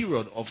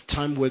period of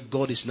time where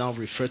God is now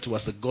referred to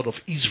as the God of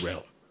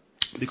Israel.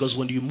 Because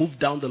when you move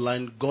down the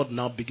line, God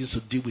now begins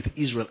to deal with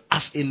Israel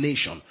as a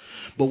nation.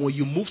 But when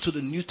you move to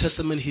the New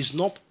Testament, he's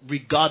not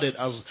regarded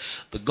as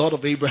the God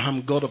of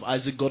Abraham, God of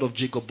Isaac, God of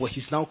Jacob, but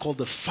he's now called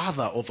the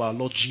Father of our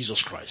Lord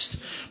Jesus Christ.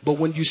 But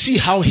when you see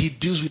how he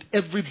deals with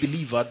every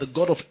believer, the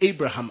God of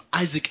Abraham,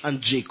 Isaac, and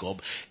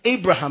Jacob,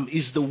 Abraham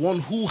is the one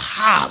who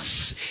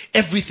has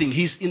everything.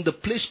 He's in the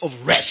place of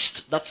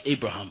rest. That's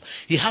Abraham.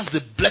 He has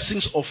the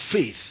blessings of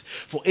faith.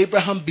 For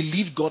Abraham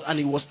believed God and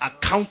it was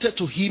accounted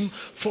to him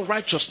for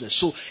righteousness.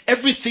 So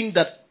everything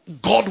that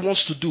God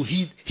wants to do,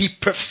 he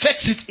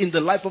perfects it in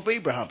the life of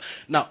Abraham.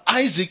 Now,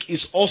 Isaac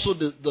is also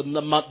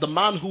the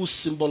man who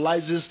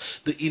symbolizes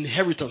the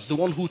inheritance, the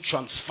one who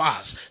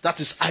transfers.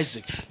 That is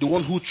Isaac, the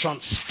one who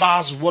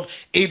transfers what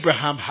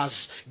Abraham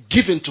has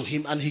given to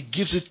him and he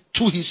gives it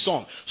to his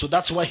son. So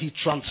that's why he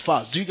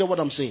transfers. Do you get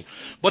what I'm saying?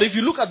 But if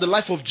you look at the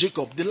life of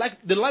Jacob, the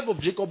life of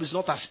Jacob is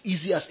not as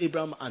easy as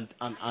Abraham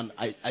and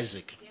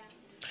Isaac.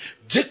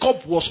 Jacob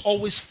was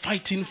always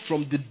fighting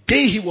from the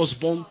day he was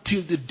born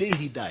till the day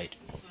he died.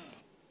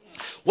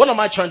 What am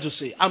I trying to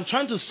say? I'm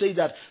trying to say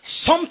that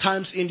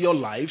sometimes in your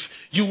life,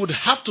 you would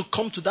have to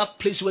come to that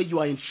place where you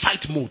are in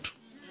fight mode.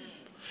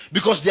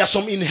 Because there are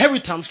some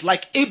inheritance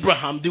like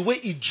Abraham, the way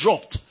he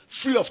dropped,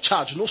 free of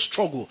charge, no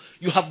struggle.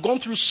 You have gone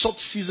through such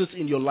seasons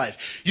in your life.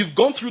 You've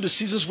gone through the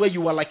seasons where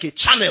you were like a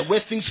channel where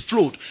things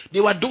flowed.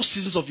 There were those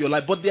seasons of your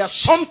life. But there are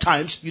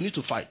sometimes you need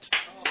to fight.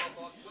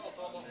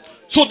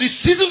 So the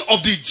season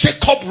of the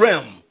Jacob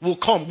realm will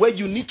come where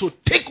you need to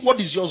take what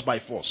is yours by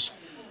force.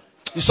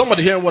 Is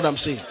somebody hearing what I'm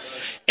saying?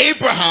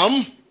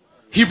 Abraham,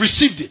 he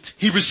received it.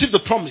 He received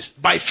the promise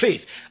by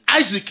faith.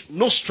 Isaac,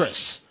 no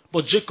stress.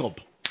 But Jacob,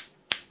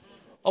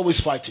 always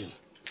fighting.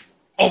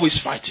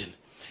 Always fighting.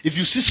 If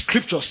you see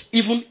scriptures,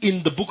 even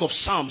in the book of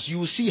Psalms, you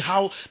will see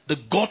how the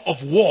God of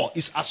war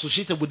is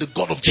associated with the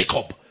God of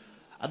Jacob.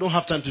 I don't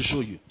have time to show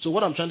you. So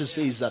what I'm trying to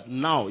say is that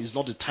now is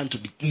not the time to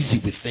be easy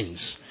with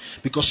things.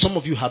 Because some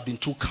of you have been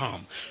too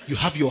calm. You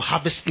have your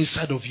harvest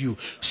inside of you.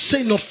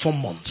 Say not 4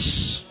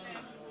 months.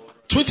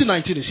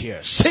 2019 is here.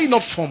 Say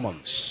not 4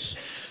 months.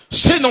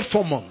 Say not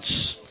 4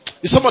 months.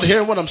 Is somebody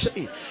hearing what I'm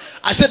saying?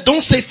 I said don't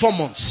say 4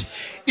 months.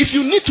 If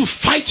you need to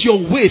fight your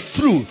way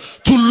through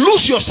to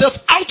lose yourself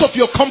out of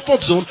your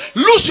comfort zone,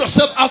 lose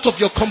yourself out of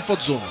your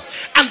comfort zone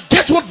and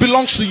get what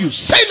belongs to you.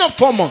 Say not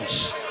 4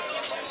 months.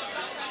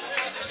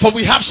 For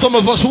we have some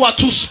of us who are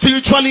too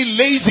spiritually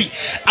lazy.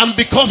 And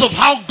because of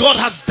how God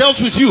has dealt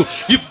with you,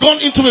 you've gone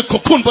into a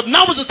cocoon. But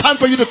now is the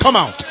time for you to come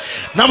out.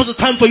 Now is the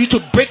time for you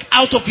to break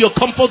out of your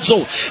comfort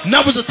zone.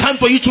 Now is the time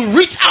for you to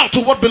reach out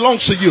to what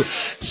belongs to you.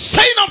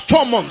 Say not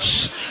 4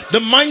 months. The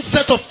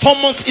mindset of 4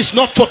 months is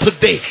not for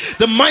today.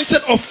 The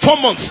mindset of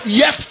 4 months,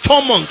 yet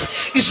 4 months,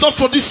 is not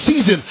for this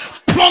season.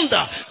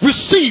 Plunder,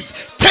 receive,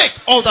 take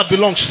all that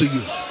belongs to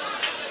you.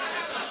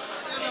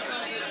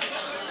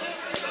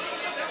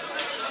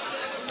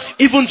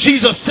 Even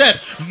Jesus said,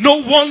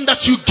 no one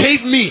that you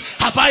gave me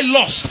have I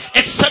lost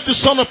except the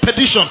son of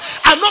perdition.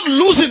 I'm not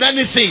losing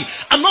anything.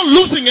 I'm not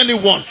losing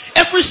anyone.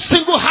 Every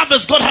single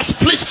harvest God has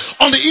placed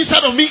on the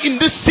inside of me in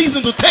this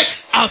season to take,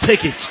 I'll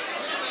take it.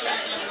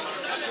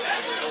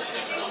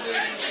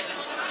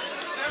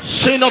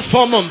 Say not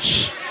 4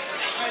 months.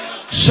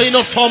 Say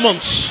not 4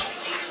 months.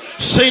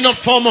 Say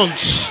not 4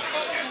 months.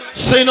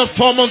 Say not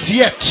 4 months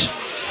yet.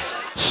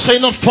 Say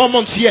not 4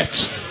 months yet.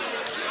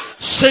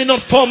 Say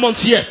not 4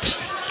 months yet.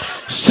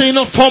 Say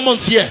not 4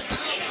 months yet.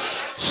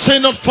 Say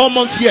not 4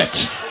 months yet.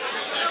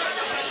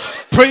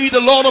 Pray the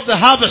Lord of the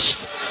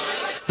harvest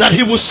that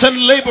he will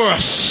send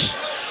laborers.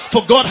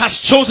 For God has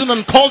chosen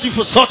and called you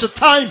for such a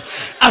time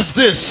as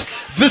this.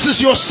 This is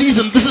your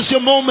season. This is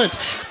your moment.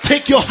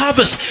 Take your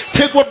harvest.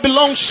 Take what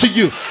belongs to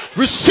you.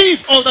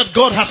 Receive all that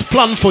God has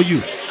planned for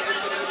you.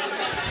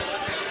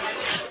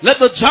 Let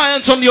the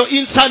giants on your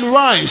inside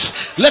rise.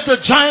 Let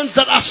the giants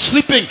that are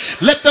sleeping,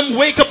 let them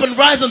wake up and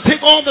rise and take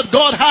all that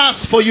God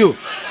has for you.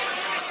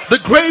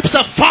 The grapes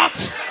are fat.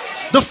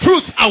 The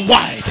fruits are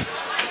wide.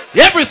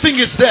 Everything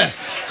is there.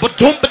 But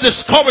don't be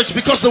discouraged,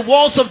 because the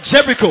walls of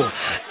Jericho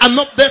are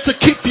not there to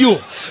keep you.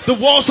 The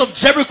walls of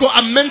Jericho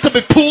are meant to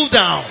be pulled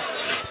down.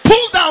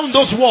 Pull down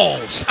those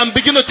walls and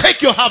begin to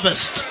take your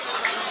harvest.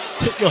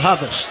 Take your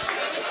harvest.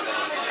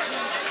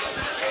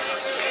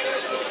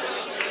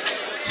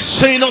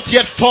 Say not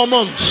yet 4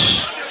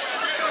 months.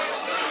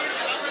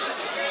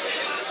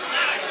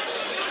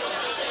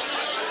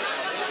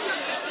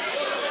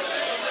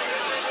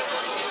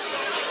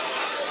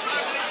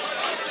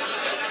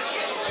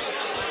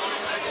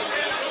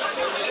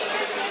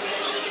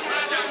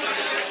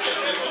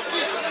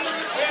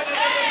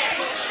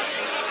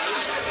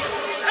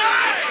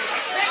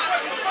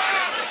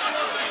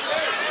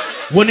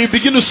 When you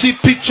begin to see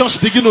pictures,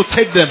 begin to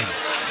take them.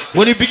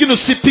 When you begin to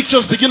see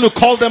pictures, begin to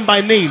call them by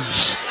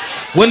names.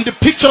 When the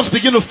pictures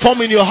begin to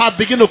form in your heart,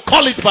 begin to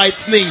call it by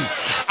its name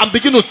and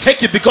begin to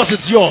take it, because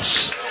it's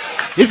yours.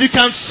 If you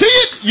can see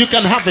it, you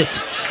can have it.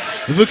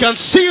 If you can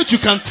see it, you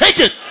can take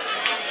it.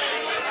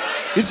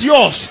 It's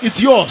yours.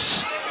 It's yours.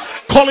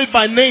 Call it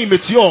by name.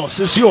 It's yours.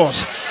 It's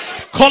yours.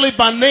 Call it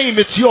by name.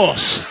 It's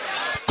yours.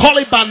 Call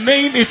it by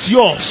name. It's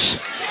yours.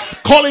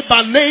 Call it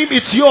by name.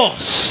 It's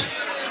yours.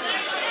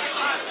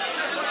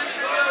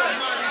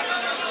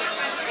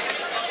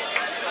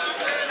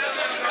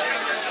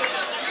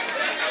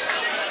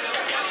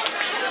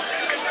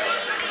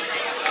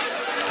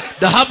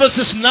 The harvest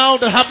is now,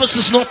 the harvest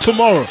is not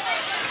tomorrow.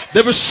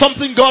 There is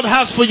something God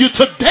has for you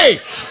today.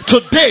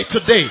 Today,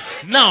 today,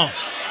 now.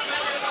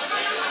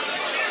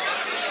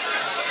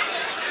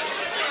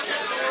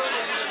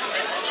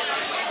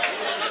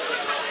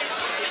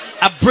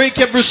 I break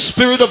every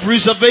spirit of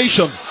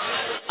reservation.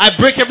 I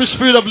break every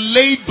spirit of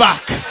laid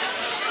back.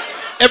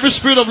 Every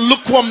spirit of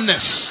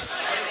lukewarmness.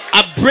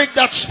 I break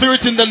that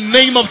spirit in the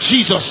name of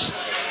Jesus.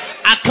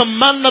 I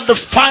command that the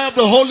fire of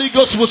the Holy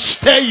Ghost will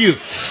stir you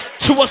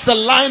towards the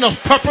line of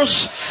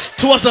purpose,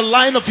 towards the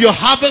line of your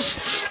harvest,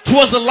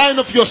 towards the line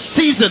of your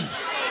season.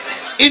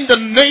 In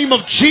the name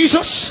of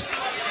Jesus,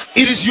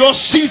 it is your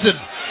season.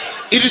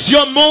 It is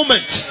your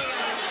moment.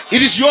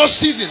 It is your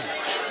season.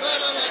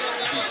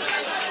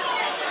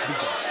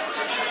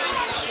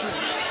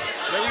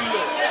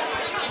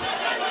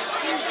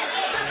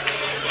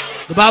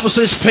 The Bible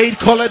says, faith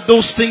calleth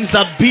those things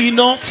that be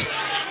not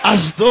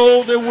as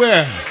though they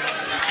were.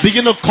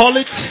 Begin to call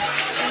it.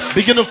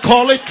 Begin to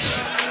call it.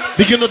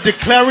 Begin to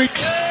declare it.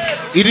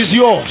 It is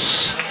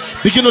yours.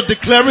 Begin to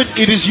declare it.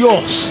 It is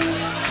yours.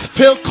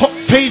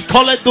 Faith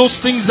calleth those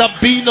things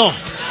that be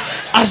not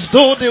as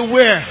though they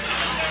were.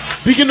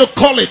 Begin to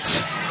call it.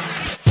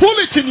 Pull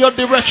it in your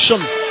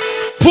direction.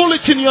 Pull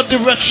it in your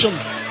direction.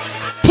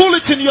 Pull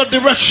it in your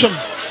direction.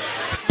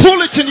 Pull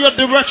it in your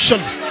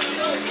direction.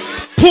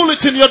 Pull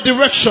it in your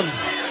direction.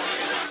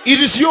 It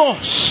is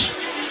yours.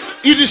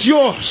 It is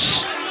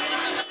yours.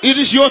 It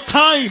is your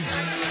time.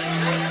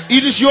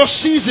 It is your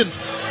season.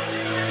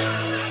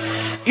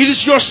 It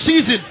is your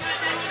season.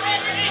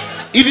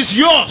 It is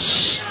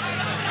yours.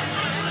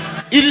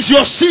 It is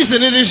your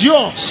season. It is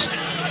yours.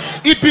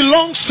 It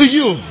belongs to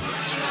you.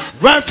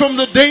 Right from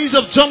the days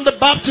of John the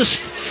Baptist,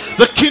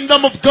 the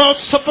kingdom of God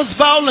suffers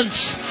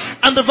violence,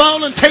 and the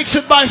violent takes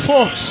it by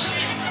force.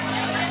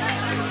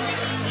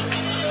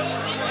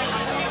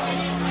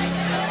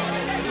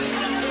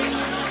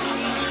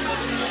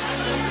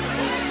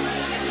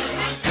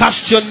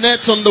 Cast your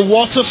nets on the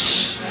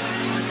waters.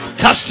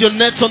 Cast your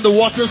nets on the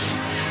waters.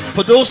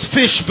 For those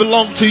fish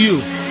belong to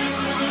you.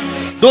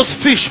 Those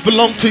fish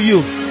belong to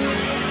you.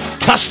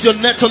 Cast your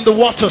net on the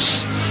waters.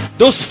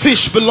 Those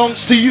fish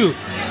belongs to you.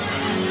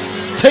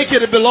 Take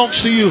it, it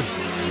belongs to you.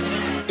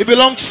 It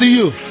belongs to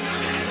you.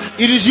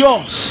 It is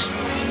yours.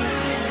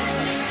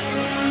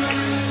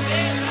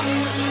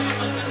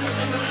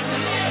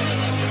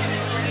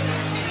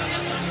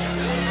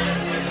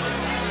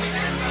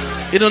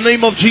 In the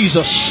name of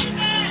Jesus.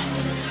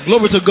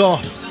 Glory to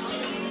God.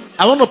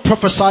 I want to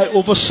prophesy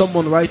over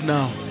someone right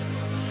now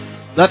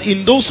that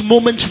in those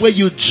moments where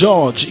you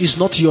judge is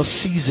not your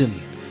season,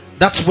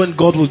 that's when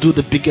God will do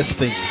the biggest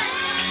thing.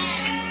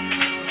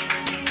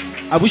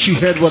 I wish you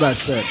heard what I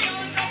said.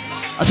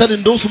 I said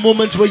in those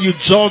moments where you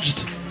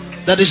judged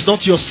that is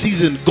not your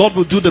season, God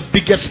will do the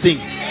biggest thing.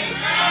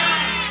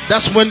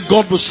 That's when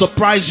God will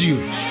surprise you.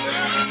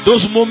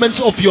 Those moments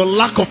of your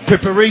lack of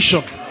preparation,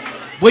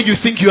 where you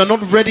think you are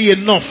not ready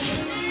enough,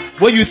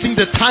 where you think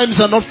the times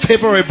are not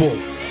favorable,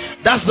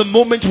 that's the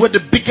moment where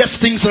the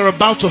biggest things are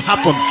about to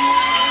happen.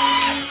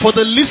 For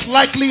the least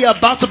likely are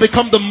about to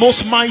become the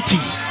most mighty.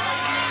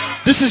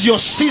 This is your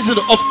season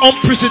of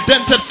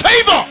unprecedented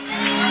favor.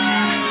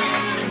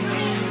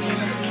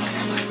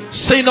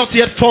 Say not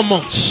yet 4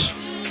 months.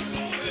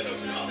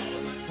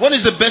 When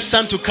is the best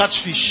time to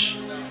catch fish?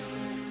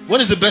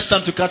 When is the best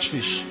time to catch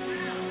fish?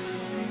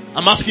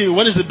 I'm asking you,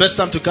 when is the best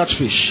time to catch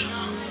fish?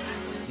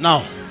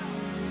 Now.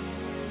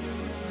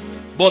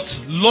 But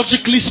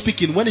logically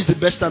speaking, when is the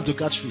best time to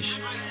catch fish?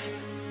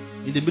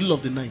 In the middle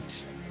of the night.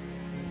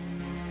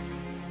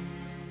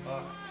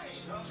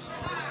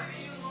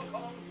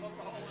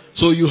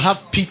 So you have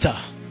Peter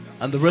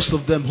and the rest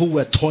of them who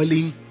were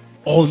toiling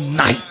all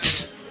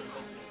night.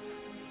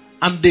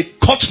 And they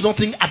caught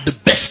nothing at the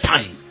best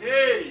time.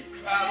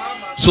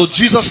 So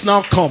Jesus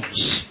now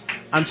comes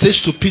and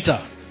says to Peter,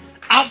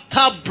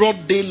 after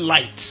broad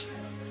daylight,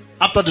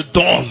 after the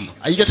dawn,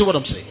 are you getting what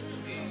I'm saying?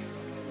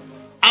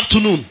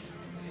 Afternoon.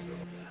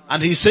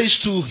 And he says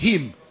to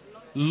him,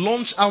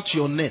 launch out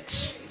your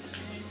nets.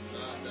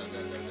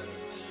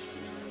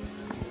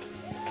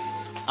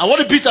 And what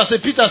did Peter say?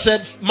 Peter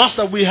said,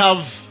 Master, we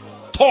have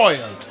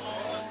toiled.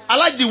 I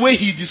like the way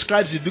he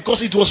describes it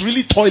because it was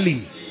really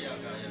toiling.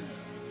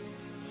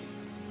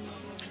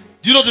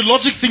 You know, the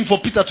logic thing for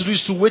Peter to do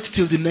is to wait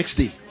till the next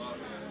day.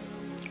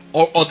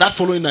 Or that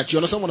following night. You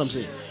understand what I'm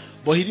saying?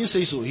 But he didn't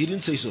say so. He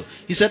didn't say so.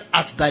 He said,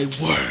 at thy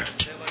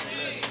word.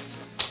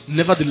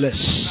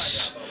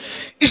 Nevertheless.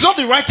 It's not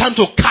the right time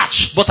to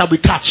catch, but I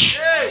will catch.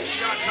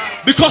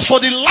 Because for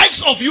the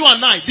likes of you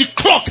and I, the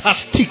clock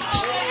has ticked.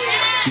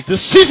 It's the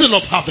season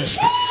of harvest.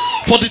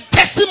 For the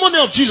testimony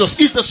of Jesus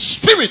is the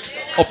spirit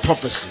of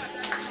prophecy.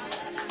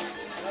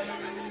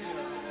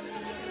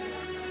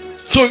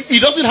 So it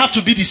doesn't have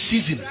to be the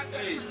season.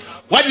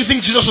 Why do you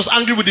think Jesus was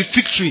angry with the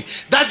fig tree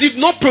that did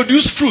not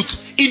produce fruit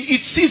in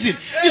its season?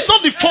 It's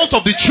not the fault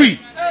of the tree.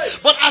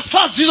 But as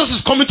far as Jesus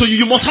is coming to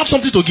you, you must have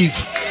something to give.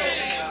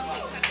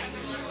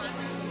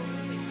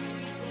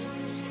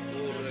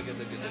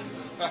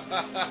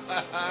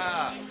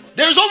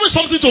 There is always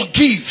something to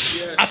give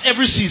at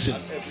every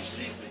season.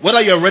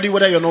 Whether you're ready,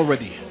 whether you're not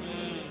ready.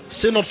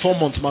 Say not 4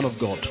 months, man of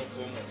God.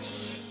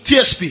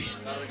 TSP.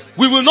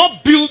 We will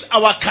not build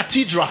our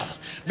cathedral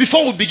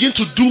before we begin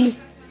to do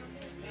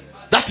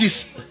that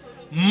is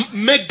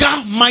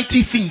mega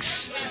mighty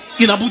things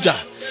in Abuja.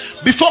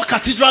 Before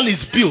cathedral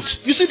is built,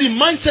 you see the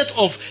mindset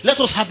of let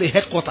us have a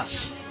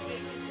headquarters.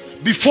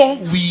 Before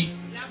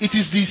it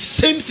is the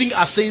same thing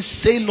as saying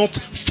say not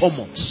 4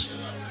 months.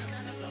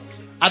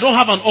 I don't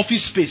have an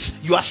office space.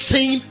 You are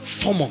saying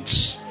 4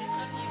 months.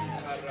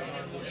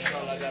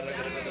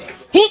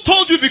 Who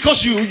told you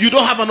because you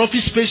don't have an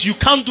office space you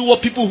can't do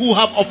what people who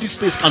have office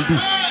space can do?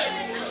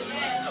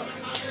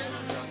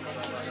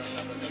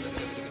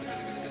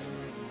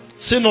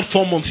 Say not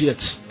 4 months yet.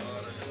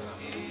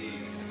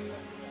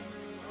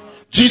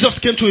 Jesus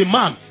came to a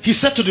man. He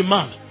said to the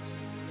man,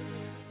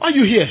 why are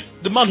you here?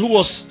 The man who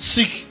was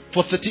sick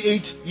for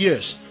 38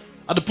 years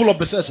at the pool of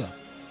Bethesda.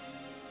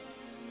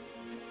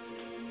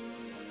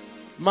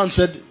 Man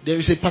said, there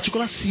is a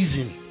particular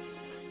season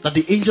that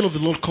the angel of the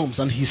Lord comes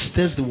and he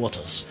stirs the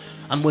waters.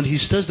 And when he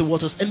stirs the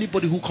waters,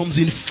 anybody who comes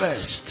in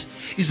first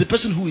is the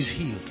person who is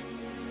healed.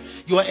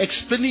 You are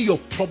explaining your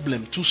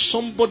problem to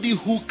somebody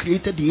who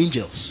created the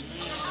angels.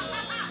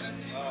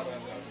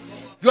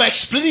 You are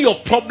explaining your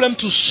problem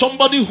to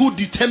somebody who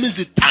determines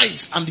the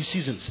times and the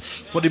seasons.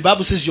 For the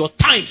Bible says your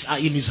times are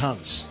in his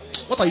hands.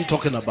 What are you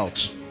talking about?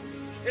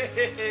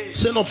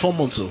 Say not 4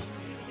 months.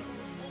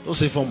 Don't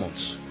say 4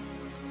 months.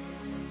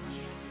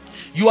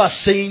 You are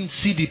saying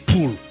see the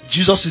pool.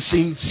 Jesus is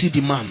saying see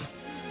the man.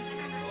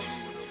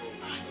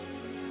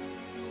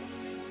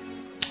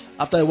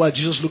 After a while,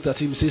 Jesus looked at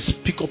him and says,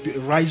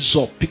 rise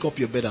up, pick up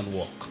your bed and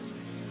walk.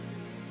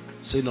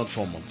 Say not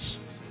 4 months.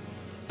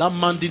 That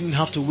man didn't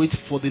have to wait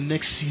for the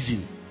next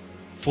season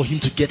for him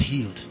to get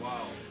healed.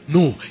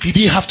 No, he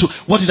didn't have to.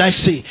 What did I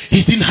say?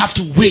 He didn't have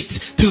to wait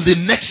till the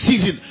next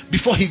season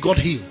before he got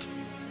healed.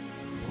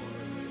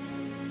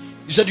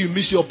 You said you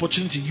missed your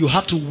opportunity. You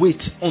have to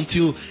wait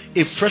until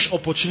a fresh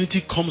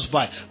opportunity comes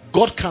by.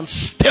 God can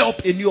stir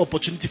up a new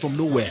opportunity from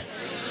nowhere.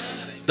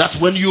 That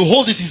when you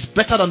hold it is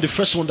better than the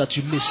first one that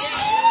you missed.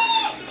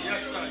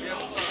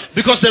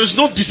 Because there is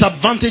no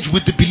disadvantage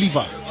with the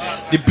believer.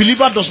 The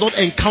believer does not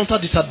encounter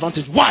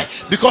disadvantage. Why?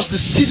 Because the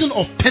season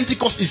of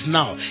Pentecost is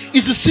now.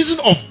 It's the season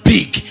of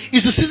big.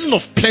 It's the season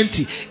of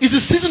plenty. It's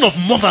the season of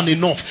more than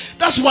enough.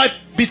 That's why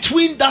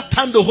between that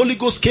time the Holy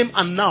Ghost came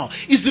and now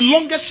is the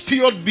longest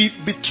period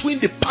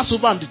between the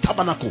Passover and the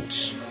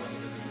tabernacles.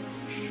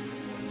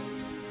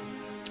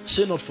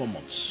 Say not 4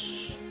 months.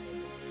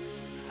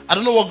 I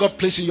don't know what God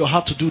placed in your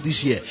heart to do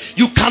this year.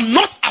 You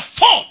cannot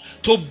afford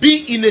to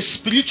be in a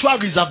spiritual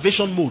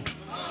reservation mode.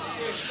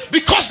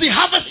 Because the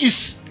harvest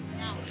is,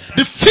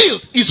 the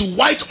field is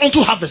white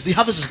unto harvest. The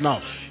harvest is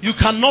now. You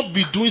cannot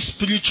be doing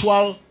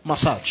spiritual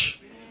massage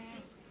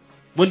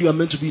when you are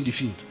meant to be in the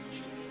field.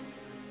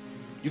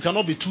 You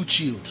cannot be too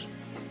chilled.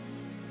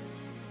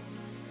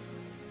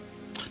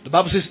 The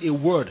Bible says a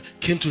word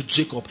came to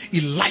Jacob.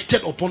 It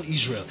lighted upon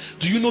Israel.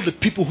 Do you know the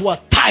people who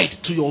are tied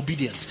to your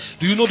obedience?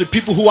 Do you know the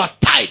people who are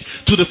tied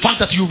to the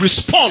fact that you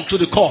respond to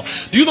the call.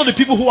 Do you know the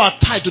people who are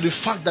tied to the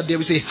fact that there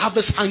is a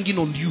harvest hanging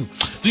on you?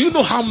 Do you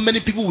know how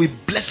many people will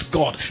bless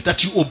God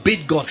that you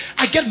obeyed God?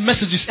 I get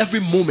messages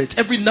every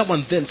moment, every now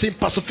and then saying,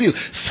 Pastor Phil,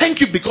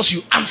 thank you because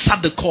you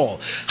answered the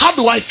call. How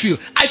do I feel?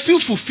 I feel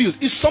fulfilled.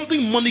 It's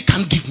something money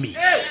can't give me.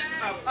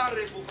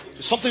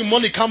 It's something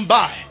money can't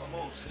buy.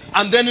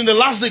 And then in the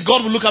last day,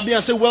 God will look at me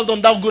and say, well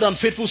done, thou good and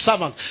faithful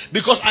servant.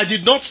 Because I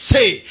did not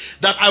say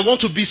that I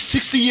want to be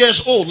 60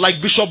 years old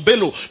like Bishop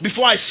Bello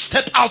before I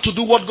step out to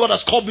do what God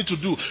has called me to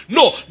do.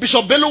 No,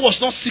 Bishop Bello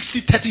was not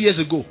 60, 30 years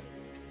ago.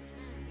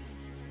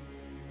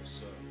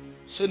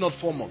 Say not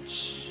 4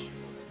 months.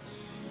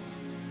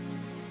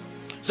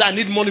 Say, I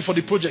need money for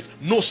the project.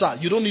 No, sir,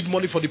 you don't need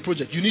money for the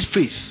project. You need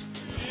faith.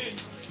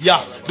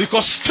 Yeah,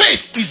 because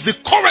faith is the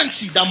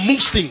currency that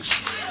moves things.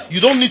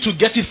 You don't need to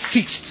get it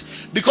fixed.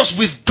 Because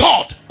with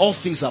God, all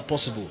things are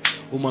possible,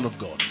 woman of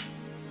God.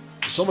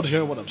 Is somebody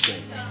hearing what I'm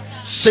saying?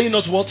 Say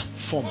not what?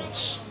 4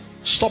 months.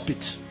 Stop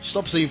it.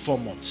 Stop saying 4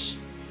 months.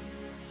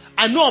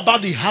 I know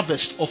about the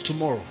harvest of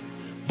tomorrow,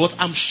 but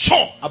I'm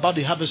sure about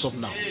the harvest of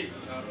now.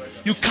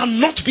 You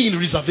cannot be in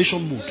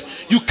reservation mood.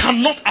 You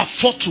cannot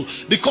afford to,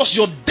 because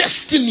your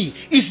destiny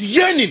is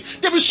yearning.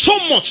 There is so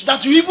much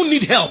that you even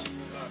need help,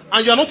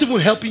 and you are not even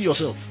helping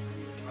yourself.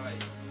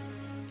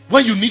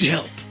 When you need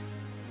help,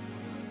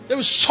 there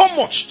is so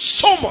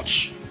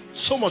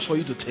much for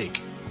you to take.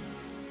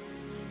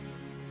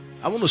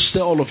 I want to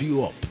stir all of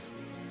you up.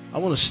 I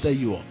want to stir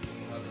you up.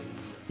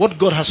 What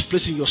God has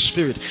placed in your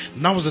spirit,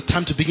 now is the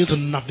time to begin to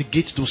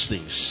navigate those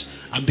things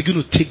and begin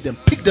to take them.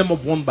 Pick them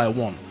up one by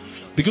one.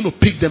 Begin to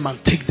pick them and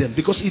take them,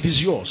 because it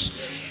is yours.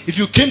 If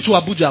you came to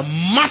Abuja,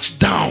 march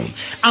down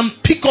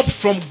and pick up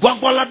from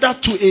Gwagwalada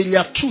to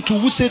Area 2 to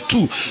Wuse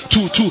 2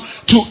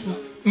 to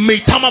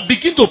Meitama.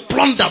 Begin to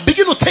plunder.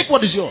 Begin to take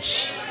what is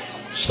yours.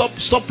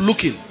 Stop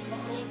looking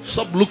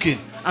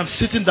and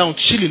sitting down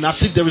chilling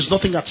as if there is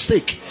nothing at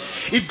stake.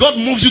 If God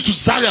moves you to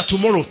Zaria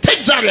tomorrow, take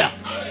Zaria.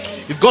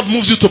 If God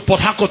moves you to Port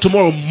Harcourt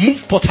tomorrow,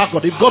 move Port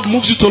Harcourt. If God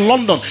moves you to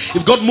London,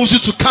 if God moves you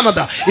to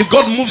Canada, if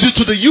God moves you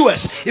to the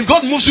US, if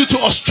God moves you to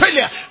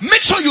Australia,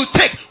 make sure you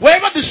take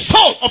wherever the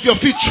sole of your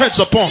feet treads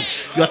upon,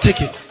 you are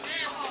taking.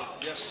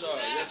 Yes, sir.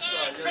 Yes,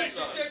 sir. Yes,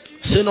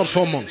 sir. Say not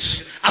 4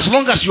 months. As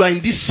long as you are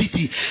in this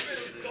city,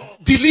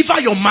 deliver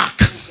your mark.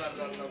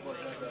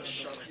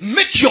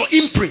 Make your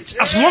imprint.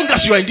 As long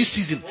as you are in this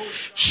season,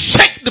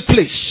 shake the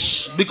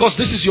place, because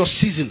this is your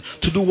season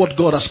to do what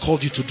God has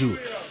called you to do.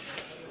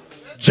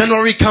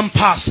 January can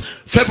pass,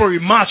 February,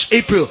 March,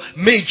 April,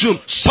 May, June.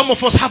 Some of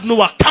us have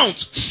no account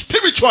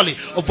spiritually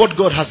of what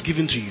God has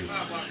given to you.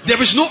 There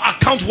is no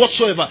account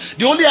whatsoever.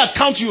 The only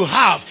account you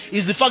have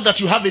is the fact that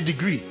you have a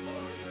degree.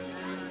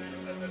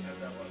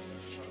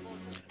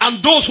 And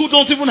those who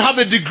don't even have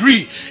a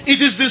degree, it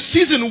is the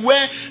season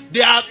where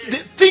there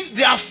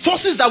are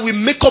forces that will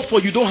make up for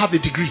you don't have a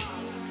degree.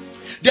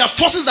 There are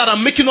forces that are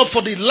making up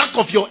for the lack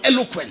of your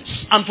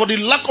eloquence and for the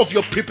lack of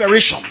your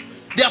preparation.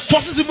 There are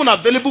forces even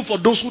available for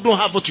those who don't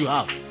have what you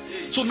have.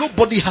 So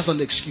nobody has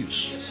an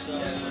excuse.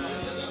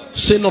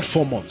 Say not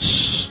 4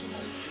 months.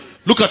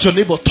 Look at your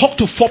neighbor. Talk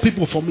to 4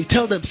 people for me.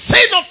 Tell them,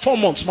 say not 4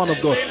 months, man of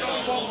God.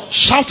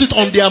 Shout it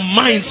on their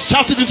minds.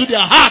 Shout it into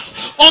their hearts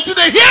until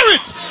they hear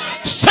it.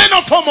 Say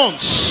not 4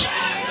 months.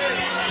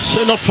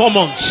 Say not 4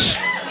 months.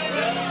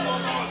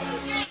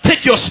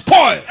 Take your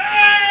spoil.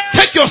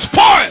 Take your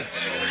spoil.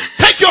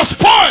 Take your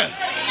spoil.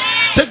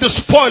 Take the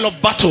spoil of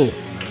battle.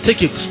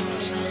 Take it.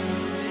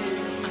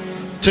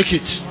 Take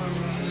it.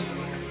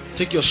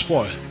 Take your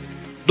spoil.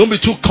 Don't be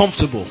too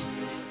comfortable.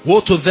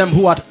 Woe to them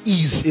who are at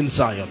ease in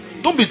Zion.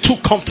 Don't be too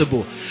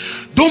comfortable.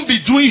 Don't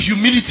be doing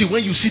humility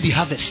when you see the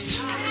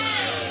harvest.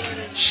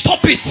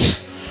 Stop it.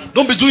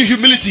 Don't be doing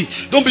humility.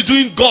 Don't be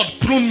doing God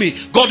prune me.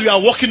 God, you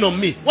are working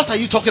on me. What are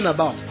you talking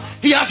about?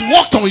 He has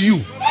worked on you.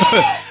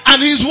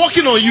 And he is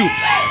working on you.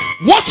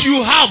 What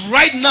you have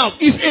right now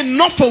is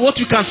enough for what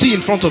you can see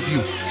in front of you.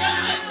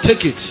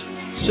 Take it.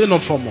 Say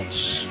not 4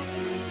 months.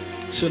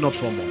 Say not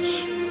 4 months.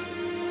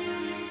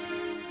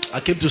 I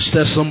came to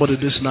stir somebody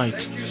this night.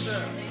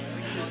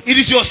 It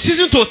is your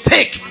season to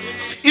take.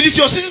 It is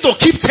your season to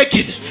keep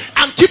taking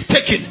and keep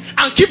taking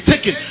and keep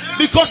taking,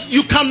 because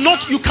you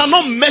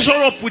cannot measure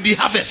up with the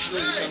harvest.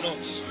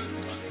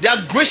 There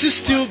are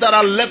graces still that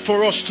are left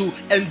for us to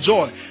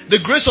enjoy. The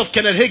grace of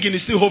Kenneth Hagin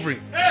is still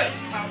hovering.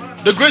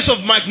 The grace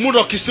of Mike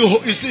Murdoch is still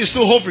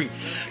hovering.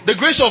 The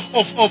grace of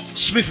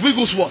Smith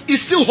Wigglesworth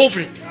is still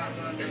hovering.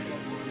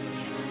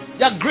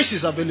 There are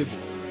graces available.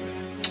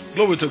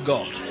 Glory to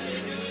God.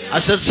 I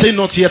said, say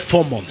not yet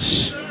 4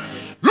 months.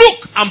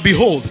 Look and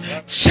behold.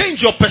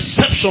 Change your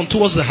perception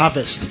towards the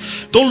harvest.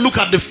 Don't look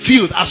at the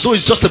field as though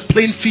it's just a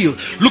plain field.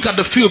 Look at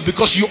the field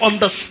because you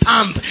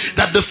understand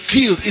that the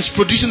field is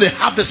producing a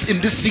harvest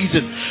in this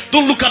season.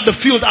 Don't look at the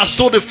field as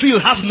though the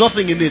field has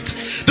nothing in it.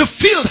 The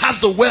field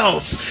has the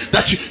wells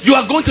that you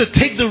are going to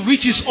take the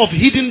riches of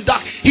hidden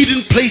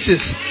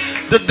places.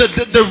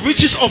 The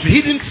riches of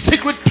hidden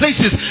sacred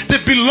places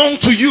that belong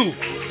to you.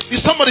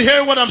 Is somebody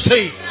hearing what I'm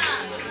saying?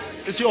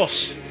 It's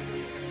yours.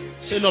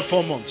 Say not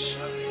 4 months.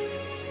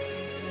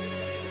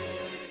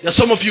 There are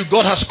some of you,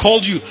 God has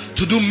called you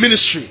to do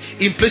ministry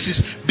in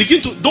places.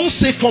 Don't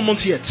say 4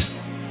 months yet.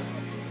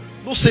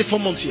 Don't say 4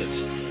 months yet.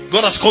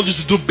 God has called you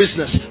to do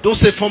business. Don't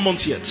say 4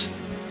 months yet.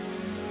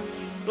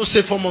 Don't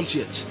say 4 months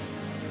yet.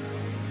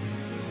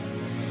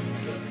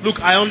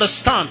 Look, I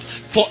understand.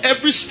 For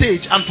every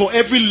stage and for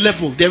every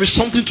level, there is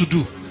something to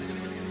do.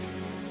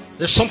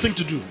 There's something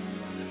to do.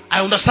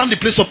 I understand the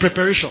place of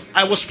preparation.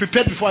 I was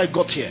prepared before I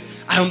got here.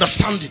 I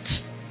understand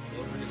it.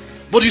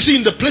 But you see,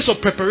 in the place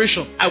of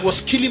preparation, I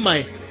was killing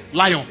my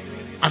lion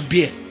and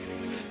bear.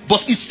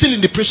 But it's still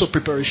in the place of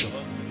preparation.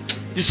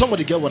 Did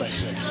somebody get what I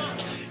said?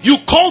 You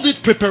called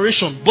it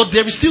preparation, but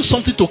there is still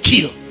something to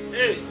kill.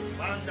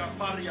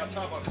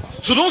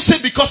 So don't say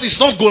because it's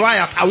not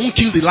Goliath, I won't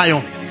kill the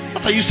lion.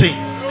 What are you saying?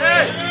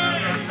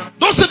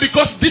 Don't say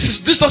because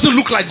this doesn't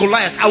look like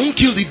Goliath, I won't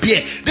kill the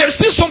bear. There is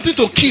still something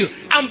to kill.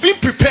 I'm being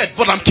prepared,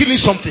 but I'm killing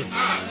something.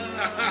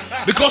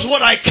 Because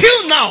what I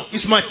kill now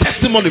is my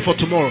testimony for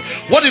tomorrow.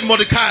 What did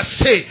Mordecai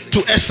say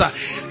to Esther?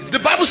 The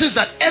Bible says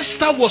that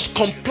Esther was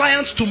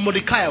compliant to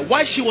Mordecai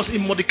while she was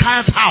in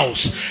Mordecai's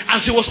house.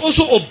 And she was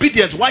also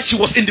obedient while she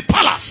was in the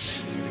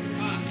palace.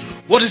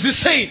 What is this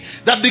saying?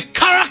 That the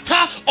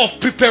character of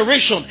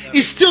preparation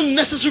is still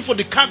necessary for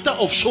the character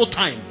of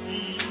showtime.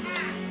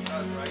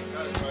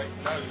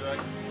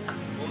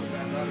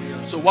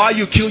 So while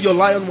you kill your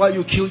lion, while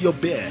you kill your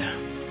bear,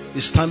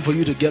 it's time for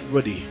you to get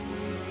ready.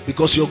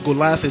 Because your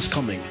Goliath is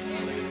coming.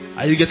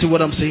 Are you getting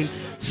what I'm saying?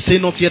 Say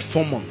not yet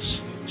 4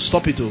 months.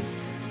 Stop it. Oh.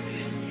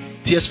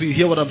 TSP, you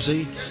hear what I'm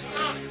saying?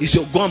 It's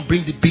your go and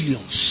bring the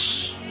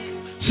billions.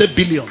 Say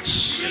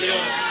billions.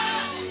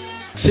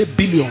 Say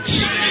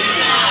billions.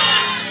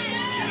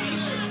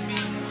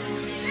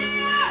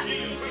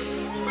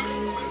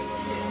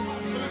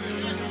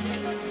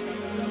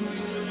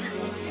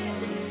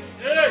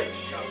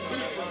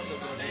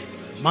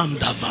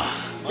 Mandava.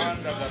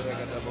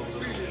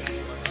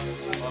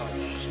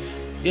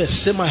 Yes,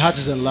 say my heart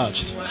is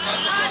enlarged.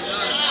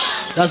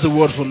 That's the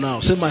word for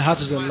now. Say my heart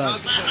is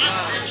enlarged.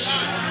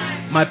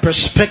 My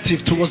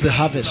perspective towards the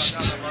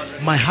harvest.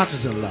 My heart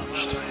is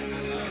enlarged.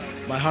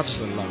 My heart is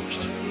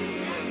enlarged.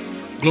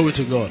 Glory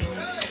to God.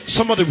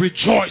 Somebody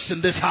rejoice in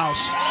this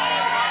house.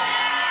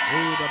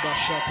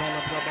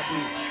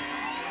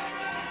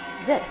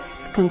 This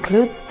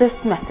concludes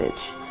this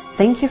message.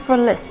 Thank you for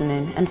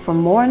listening, and for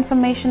more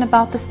information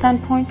about the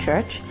Standpoint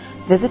Church,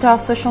 visit our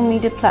social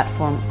media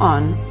platform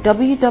on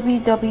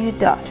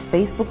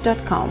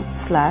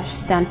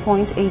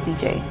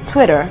www.facebook.com/standpointabj,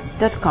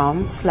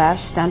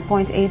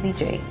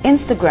 twitter.com/standpointabj,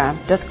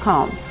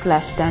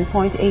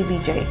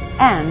 instagram.com/standpointabj,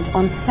 and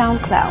on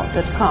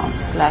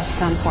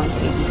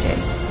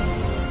soundcloud.com/standpointabj.